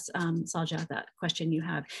ask of us? Shailja, that question you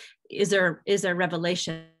have, is there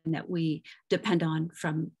revelation that we depend on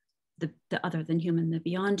from the other than human, the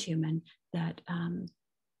beyond human, that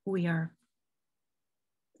we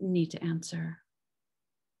need to answer?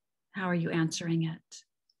 How are you answering it?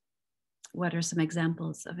 What are some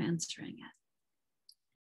examples of answering it?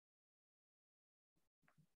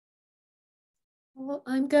 Well,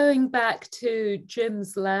 I'm going back to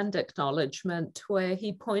Jim's land acknowledgement, where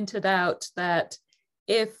he pointed out that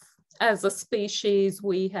if, as a species,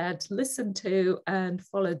 we had listened to and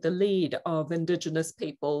followed the lead of Indigenous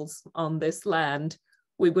peoples on this land,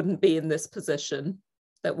 we wouldn't be in this position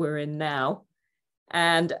that we're in now.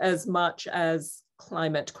 And as much as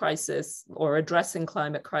climate crisis or addressing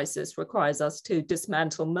climate crisis requires us to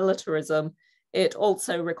dismantle militarism, it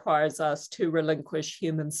also requires us to relinquish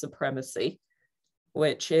human supremacy,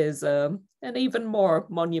 which is an even more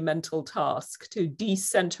monumental task, to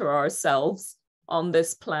decenter ourselves on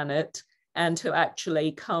this planet and to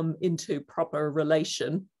actually come into proper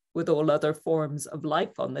relation with all other forms of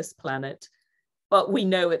life on this planet. But we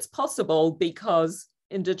know it's possible because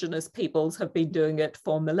Indigenous peoples have been doing it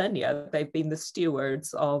for millennia. They've been the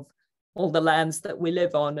stewards of all the lands that we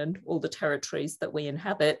live on and all the territories that we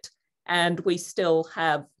inhabit. And we still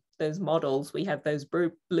have those models, we have those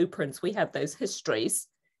blueprints, we have those histories.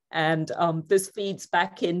 And this feeds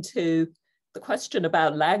back into the question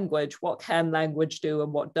about language. What can language do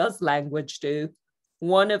and what does language do?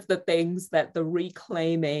 One of the things that the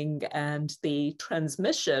reclaiming and the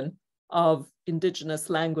transmission of Indigenous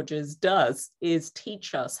languages does is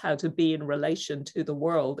teach us how to be in relation to the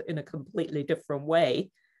world in a completely different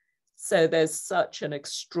way. So there's such an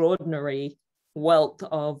extraordinary wealth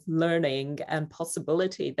of learning and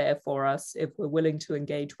possibility there for us if we're willing to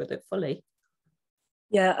engage with it fully.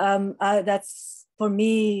 Yeah, that's for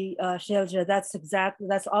me, Shailja,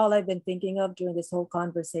 that's all I've been thinking of during this whole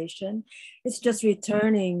conversation. It's just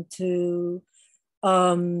returning to,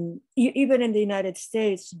 even in the United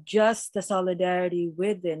States, just the solidarity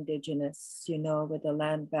with the Indigenous, with the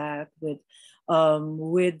land back, with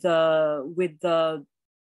the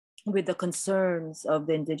concerns of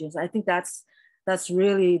the Indigenous. I think that's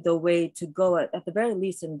really the way to go, at the very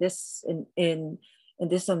least in this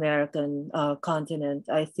American continent.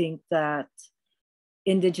 I think that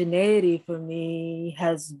indigeneity for me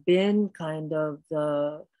has been kind of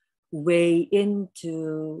the way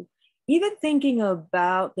into even thinking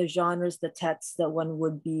about the genres, the texts that one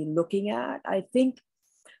would be looking at. I think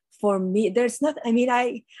for me, there's nothing,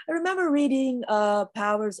 I remember reading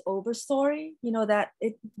Power's Over story, that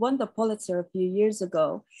it won the Pulitzer a few years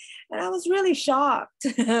ago. And I was really shocked.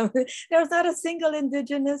 There was not a single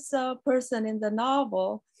Indigenous person in the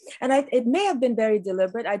novel. And it may have been very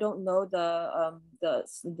deliberate. I don't know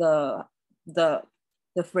the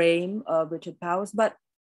frame of Richard Powers, but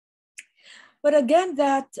again,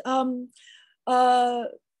 that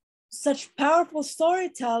such powerful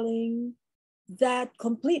storytelling that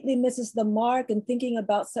completely misses the mark in thinking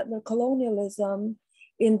about settler colonialism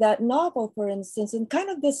in that novel, for instance, and kind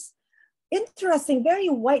of this interesting, very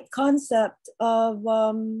white concept of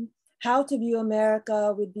how to view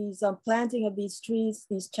America with these planting of these trees,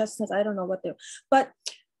 these chestnuts, I don't know what they're, but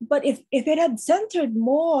if it had centered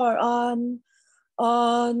more on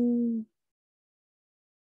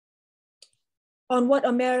what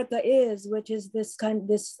America is, which is this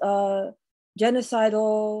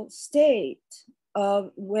genocidal state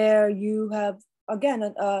where you have, again,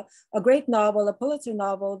 a great novel, a Pulitzer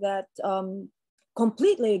novel that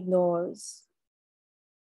completely ignores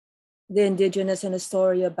the Indigenous in a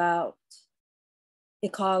story about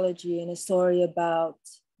ecology and a story about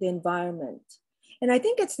the environment. And I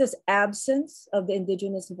think it's this absence of the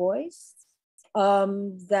Indigenous voice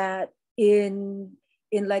that in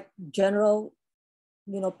like general,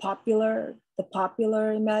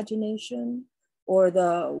 popular imagination, or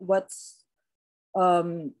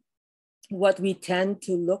what we tend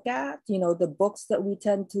to look at, the books that we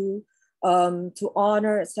tend to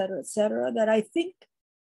honor, et cetera, that I think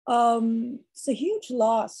it's a huge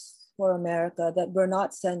loss for America that we're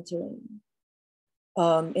not centering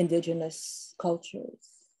Indigenous cultures.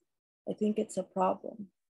 I think it's a problem.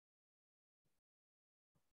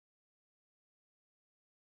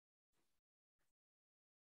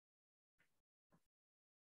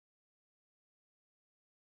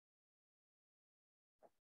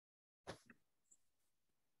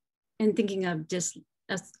 And thinking of just,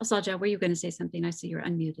 Shailja, were you going to say something? I see you're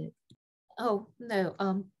unmuted. Oh, no,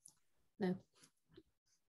 no.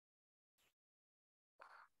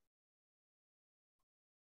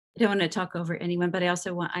 don't want to talk over anyone, but I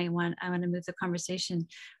also want to move the conversation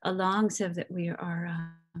along so that we are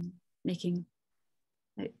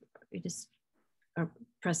we just are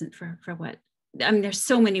present for what, I mean, there's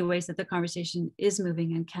so many ways that the conversation is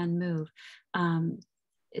moving and can move.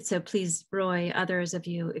 So please, Roy, others of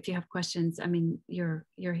you, if you have questions, I mean, you're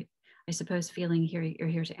I suppose feeling here, you're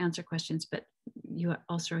here to answer questions, but you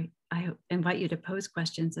also, I invite you to pose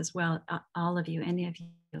questions as well, all of you, any of you.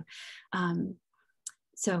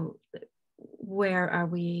 So where are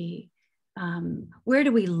we, where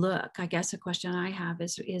do we look? I guess a question I have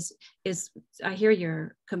is I hear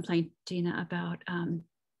your complaint, Gina, about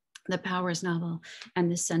the Powers novel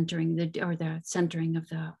and the centering, the centering of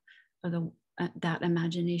that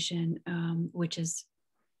imagination, which is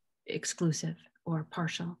exclusive or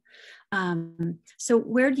partial. So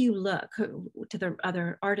where do you look to the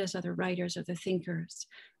other artists, other writers, other thinkers,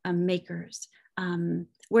 makers?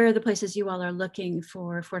 Where are the places you all are looking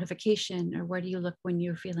for fortification, or where do you look when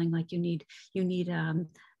you're feeling like you need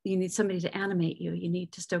somebody to animate you, you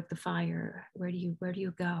need to stoke the fire? Where do you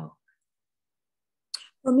go?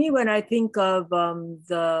 For me, when I think of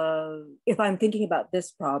if I'm thinking about this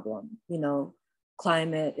problem,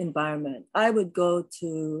 climate, environment, I would go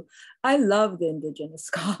to, I love the indigenous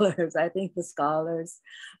scholars. I think the scholars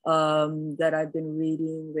that I've been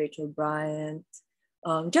reading, Rachel Bryant,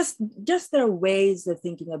 just their ways of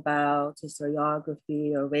thinking about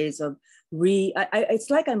historiography, or ways of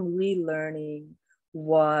it's like I'm relearning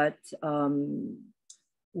what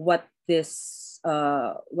this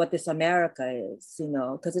America is,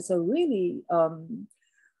 because it's a really,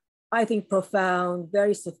 I think, profound,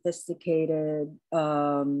 very sophisticated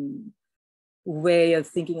way of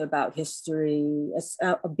thinking about history,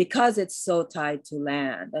 because it's so tied to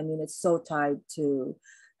land. I mean, it's so tied to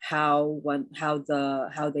how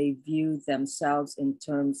they view themselves in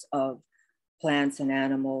terms of plants and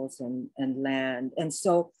animals and land. And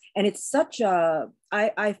so, and it's such a,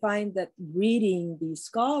 I find that reading these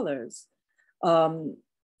scholars, they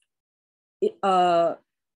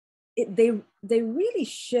really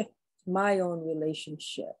shift my own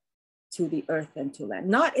relationship to the earth and to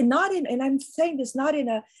land. And I'm saying this not in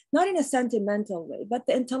a sentimental way, but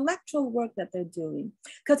the intellectual work that they're doing,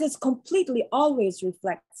 because it's completely always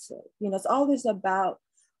reflexive. It's always about,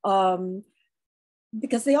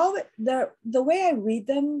 because the way I read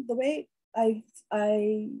them, the way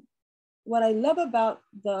what I love about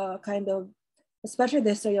the kind of, especially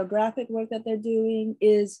the historiographic work that they're doing,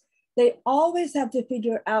 is they always have to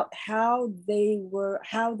figure out how they've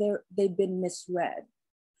been misread,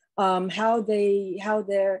 how they have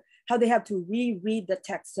to reread the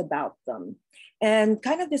texts about them, and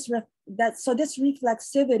kind of this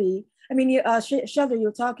reflexivity. I mean, Shailja,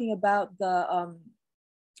 you're talking about the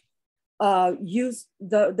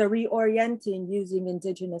reorienting using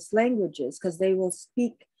indigenous languages, because they will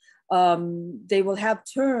speak. They will have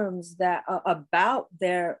terms that about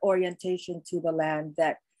their orientation to the land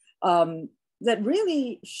that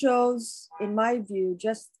really shows, in my view,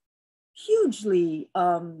 just hugely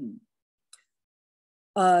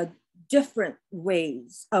different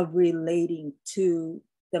ways of relating to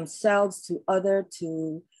themselves, to other,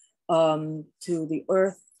 to the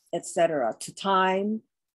earth, etc., to time,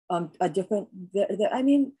 a different. I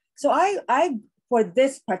mean, so I for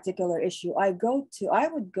this particular issue, I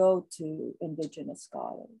would go to indigenous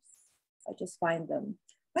scholars. I just find them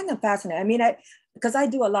fascinating. I mean, because I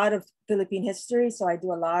do a lot of Philippine history, so I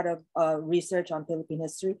do a lot of research on Philippine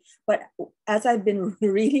history. But as I've been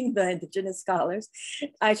reading the indigenous scholars,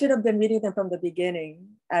 I should have been reading them from the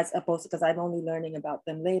beginning, as opposed to, because I'm only learning about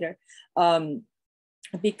them later,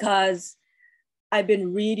 because I've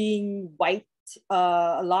been reading white.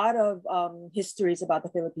 A lot of histories about the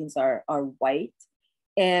Philippines are white,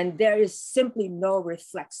 and there is simply no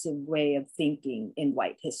reflexive way of thinking in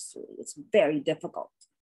white history. It's very difficult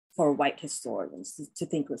for white historians to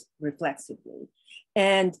think reflexively,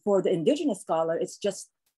 and for the indigenous scholar, it's just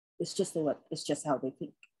how they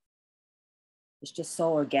think. It's just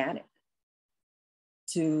so organic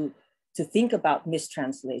to think about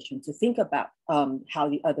mistranslation, to think about how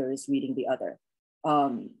the other is reading the other.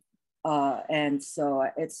 And so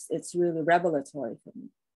it's really revelatory for me.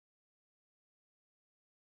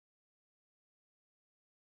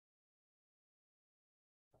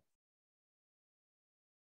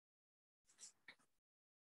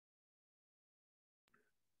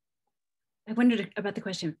 I wondered about the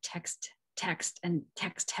question of text and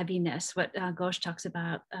text heaviness, what Ghosh talks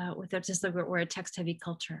about with just like we're a text heavy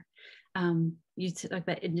culture. You talk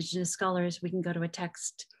about indigenous scholars, we can go to a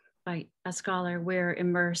text by a scholar. We're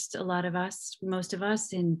immersed, a lot of us, most of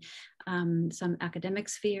us, in some academic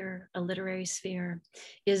sphere, a literary sphere?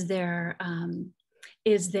 Is there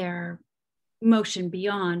motion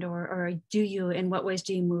beyond, or do you, in what ways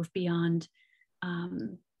do you move beyond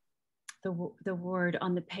the word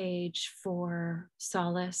on the page for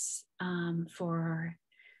solace, for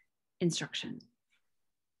instruction?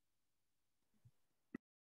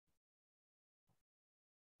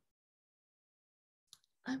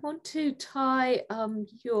 I want to tie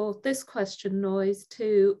this question, Noise,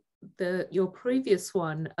 to your previous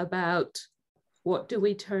one about what do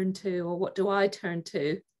we turn to, or what do I turn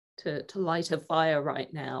to light a fire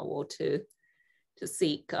right now, or to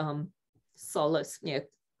seek solace,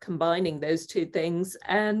 combining those two things.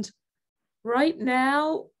 And right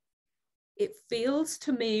now, it feels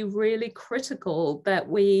to me really critical that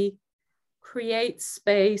we create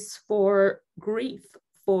space for grief,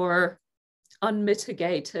 for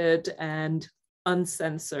unmitigated and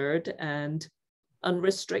uncensored and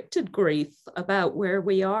unrestricted grief about where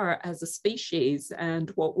we are as a species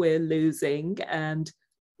and what we're losing and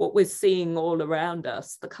what we're seeing all around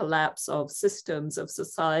us, the collapse of systems, of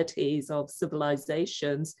societies, of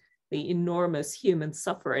civilizations, the enormous human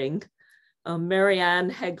suffering. Marianne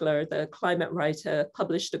Hegler, the climate writer,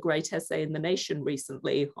 published a great essay in The Nation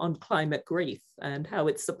recently on climate grief and how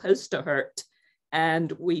it's supposed to hurt.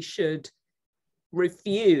 And we should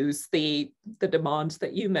refuse the demand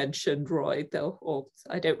that you mentioned, Roy, or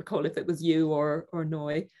I don't recall if it was you or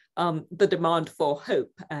Noy, the demand for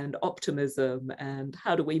hope and optimism and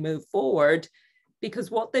how do we move forward?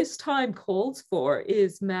 Because what this time calls for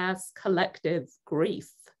is mass collective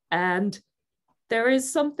grief. And there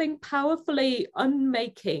is something powerfully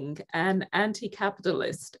unmaking and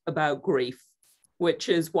anti-capitalist about grief, which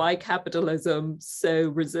is why capitalism so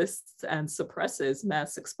resists and suppresses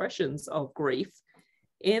mass expressions of grief.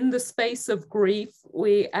 In the space of grief,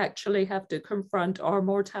 we actually have to confront our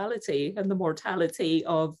mortality and the mortality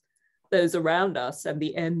of those around us and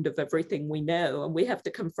the end of everything we know. And we have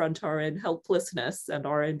to confront our own helplessness and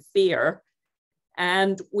our own fear.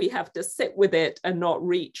 And we have to sit with it and not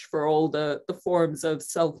reach for all the forms of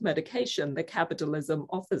self-medication that capitalism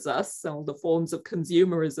offers us, all the forms of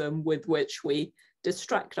consumerism with which we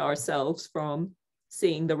distract ourselves from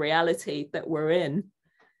seeing the reality that we're in.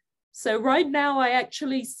 So right now, I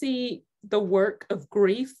actually see the work of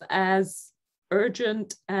grief as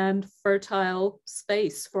urgent and fertile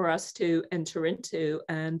space for us to enter into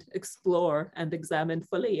and explore and examine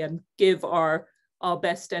fully and give our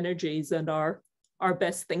best energies and our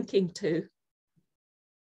best thinking to.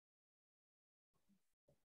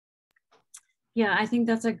 Yeah, I think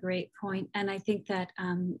that's a great point. And I think that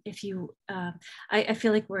if you, I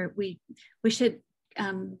feel like we should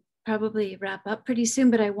probably wrap up pretty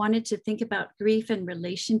soon, but I wanted to think about grief in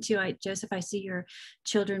relation to, Joseph, I see your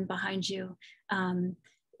children behind you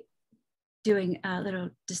doing little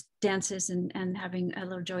dances and having a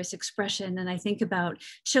little joyous expression. And I think about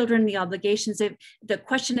children, the obligations, the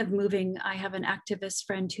question of moving. I have an activist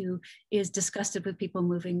friend who is disgusted with people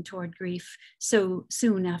moving toward grief so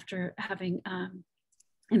soon after having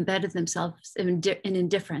embedded themselves in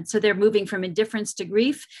indifference. So they're moving from indifference to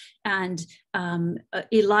grief and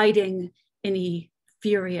eliding any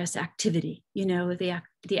furious activity,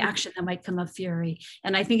 the action that might come of fury.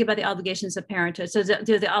 And I think about the obligations of parenthood. So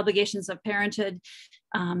do the obligations of parenthood,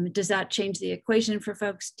 does that change the equation for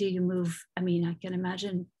folks? Do you move? I mean, I can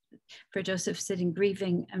imagine for Joseph sitting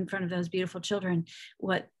grieving in front of those beautiful children,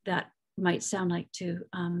 what that might sound like to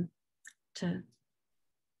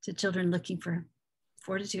children looking for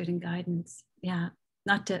fortitude and guidance. Yeah,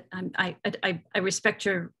 not to. I respect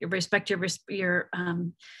your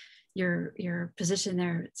position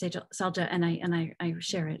there, Shailja, and I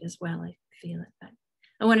share it as well. I feel it, but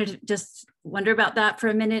I wanted to just wonder about that for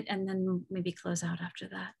a minute, and then maybe close out after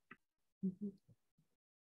that. Mm-hmm.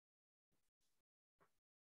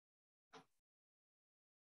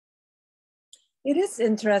 It is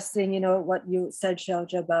interesting, what you said,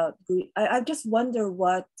 Shailja, about grief. I just wonder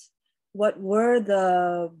what were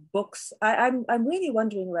the books. I'm really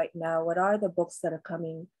wondering right now, what are the books that are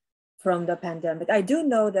coming from the pandemic? I do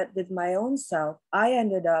know that with my own self, I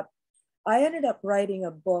ended up writing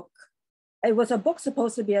a book. It was a book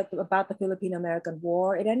supposed to be about the Philippine-American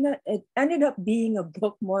War. It ended up being a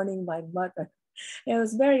book mourning my mother. It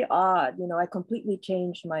was very odd. I completely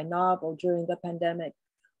changed my novel during the pandemic.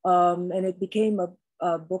 And it became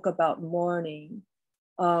a book about mourning.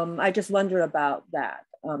 I just wonder about that,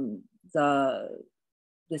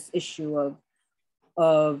 this issue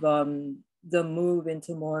of the move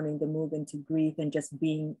into mourning, the move into grief, and just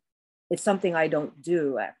being. It's something I don't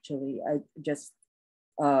do, actually. I just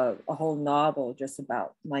a whole novel just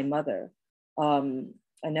about my mother.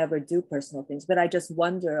 I never do personal things, but I just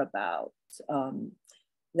wonder about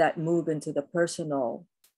that move into the personal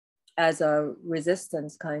as a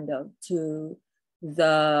resistance kind of to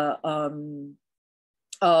the,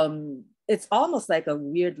 it's almost like a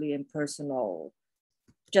weirdly impersonal,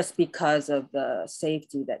 just because of the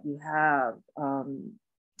safety that you have,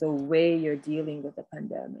 the way you're dealing with the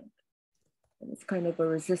pandemic. And it's kind of a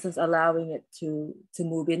resistance, allowing it to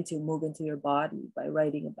move into your body by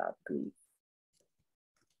writing about grief.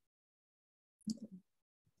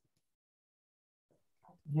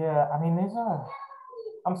 Yeah, I mean, these are,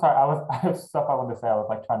 I'm sorry, I have stuff I wanted to say. I was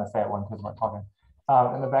like trying to say it when kids weren't talking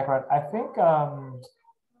in the background. I think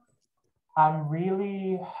I'm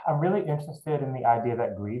really interested in the idea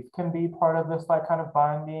that grief can be part of this like kind of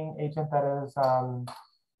binding agent that is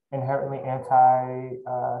inherently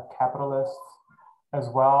anti-capitalist as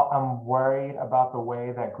well. I'm worried about the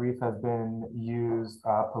way that grief has been used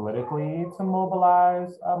politically to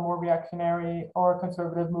mobilize more reactionary or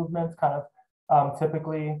conservative movements, kind of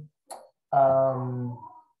typically.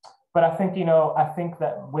 But I think, I think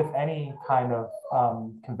that with any kind of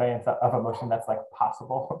conveyance of emotion that's like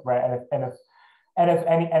possible, right? And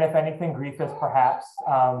if anything, grief is perhaps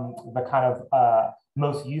the kind of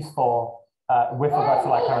most useful with regard to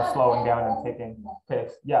like kind of slowing down and taking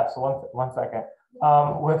pace. Yeah, so one second.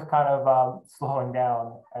 With kind of slowing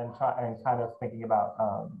down and kind of thinking about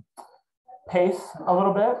pace a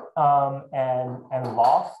little bit and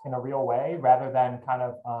loss in a real way, rather than kind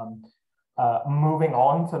of moving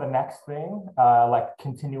on to the next thing, like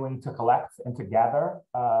continuing to collect and to gather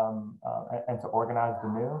and to organize the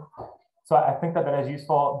new. So I think that is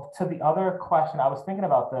useful. To the other question, I was thinking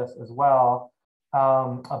about this as well,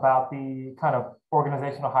 about the kind of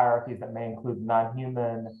organizational hierarchies that may include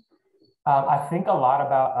non-human. I think a lot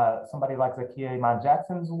about somebody like Zakiya Iman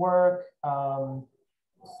Jackson's work,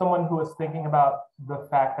 someone who is thinking about the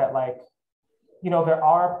fact that like, there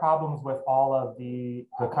are problems with all of the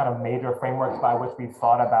kind of major frameworks by which we've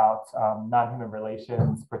thought about non-human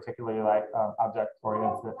relations, particularly like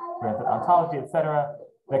object-oriented ontology, et cetera,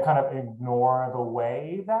 that kind of ignore the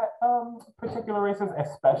way that particular races,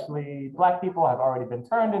 especially Black people, have already been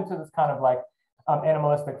turned into this kind of like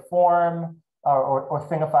animalistic form or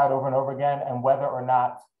thingified over and over again, and whether or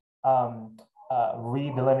not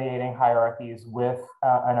redelineating hierarchies with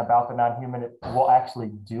and about the non-human will actually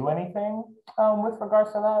do anything with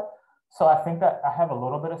regards to that. So I think that I have a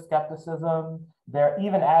little bit of skepticism there,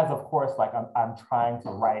 even as, of course, like I'm trying to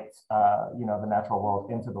write, the natural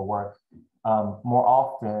world into the work more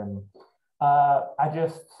often. I'm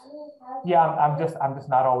just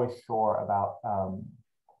not always sure about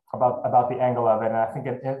the angle of it, and I think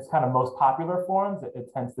in its kind of most popular forms, it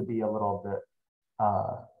tends to be a little bit.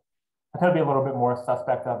 I tend to be a little bit more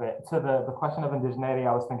suspect of it. To the question of indigeneity,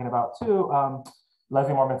 I was thinking about too.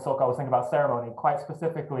 Leslie Mormon Silk, I was thinking about ceremony quite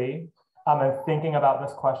specifically, and thinking about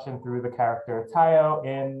this question through the character Tayo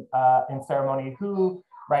in Ceremony, who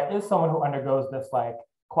is someone who undergoes this like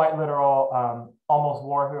quite literal, almost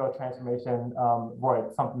war hero transformation. Roy,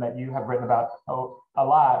 something that you have written about a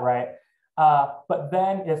lot, right? But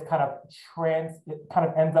then is kind of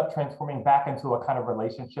ends up transforming back into a kind of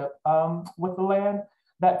relationship with the land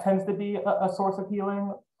that tends to be a source of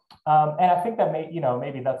healing. And I think that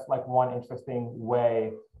maybe that's like one interesting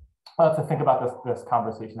way to think about this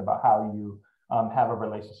conversation about how you have a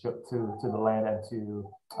relationship to the land and to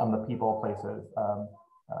the people, places,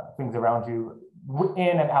 things around you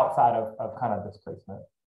in and outside of kind of displacement.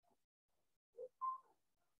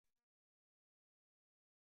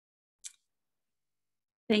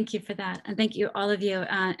 Thank you for that. And thank you, all of you.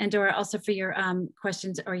 And Dora, also for your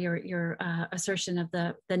questions or your assertion of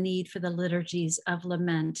the need for the liturgies of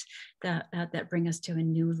lament that bring us to a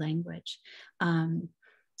new language. And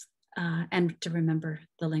to remember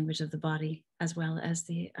the language of the body, as well as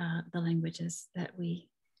the languages that we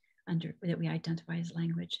identify as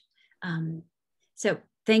language. So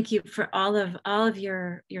thank you for all of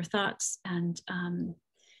your thoughts and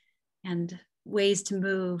ways to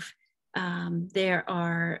move. There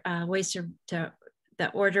are ways to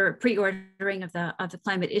the pre-ordering of the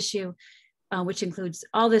climate issue, which includes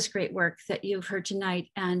all this great work that you've heard tonight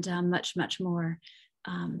and much, much more.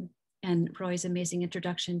 And Roy's amazing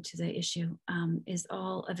introduction to the issue is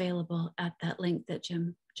all available at that link that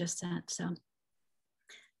Jim just sent. So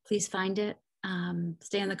please find it,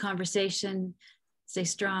 stay in the conversation, stay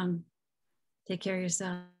strong, take care of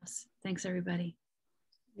yourselves. Thanks, everybody.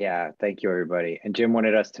 Yeah, thank you, everybody. And Jim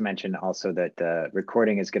wanted us to mention also that the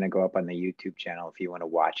recording is going to go up on the YouTube channel if you want to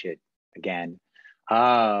watch it again.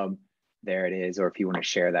 There it is, or if you want to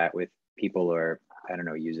share that with people or I don't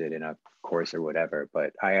know, use it in a course or whatever.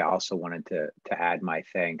 But I also wanted to add my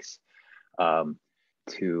thanks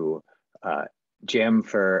to Jim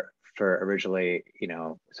for originally, you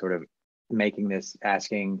know, sort of making this,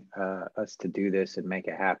 asking us to do this and make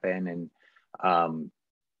it happen, and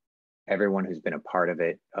everyone who's been a part of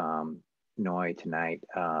it, Noi tonight,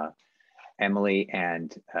 Emily,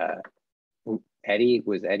 and Eddie.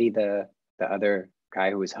 Was Eddie the other guy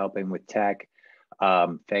who was helping with tech?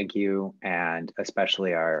 Thank you, and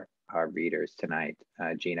especially our readers tonight,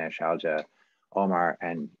 Gina, Shailja, Omar,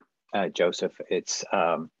 and Joseph. It's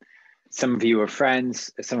some of you are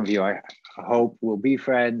friends, some of you I hope will be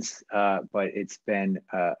friends, but it's been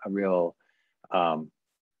a real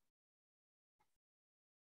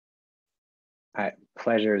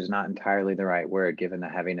pleasure is not entirely the right word given the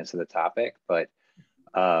heaviness of the topic, but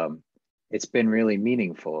it's been really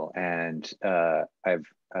meaningful. And I've,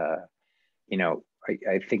 you know,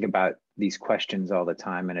 I think about these questions all the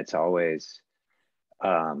time, and it's always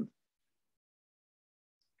a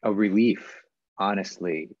relief,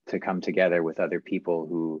 honestly, to come together with other people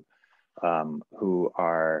who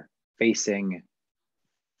are facing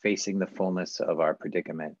the fullness of our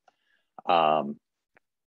predicament.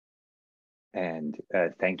 And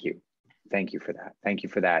thank you for that. Thank you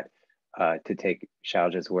for that. To take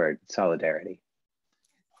Shailja's word, solidarity.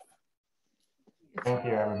 Thank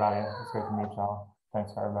you, everybody. It's great to meet y'all.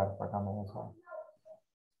 Thanks for everybody for coming as well.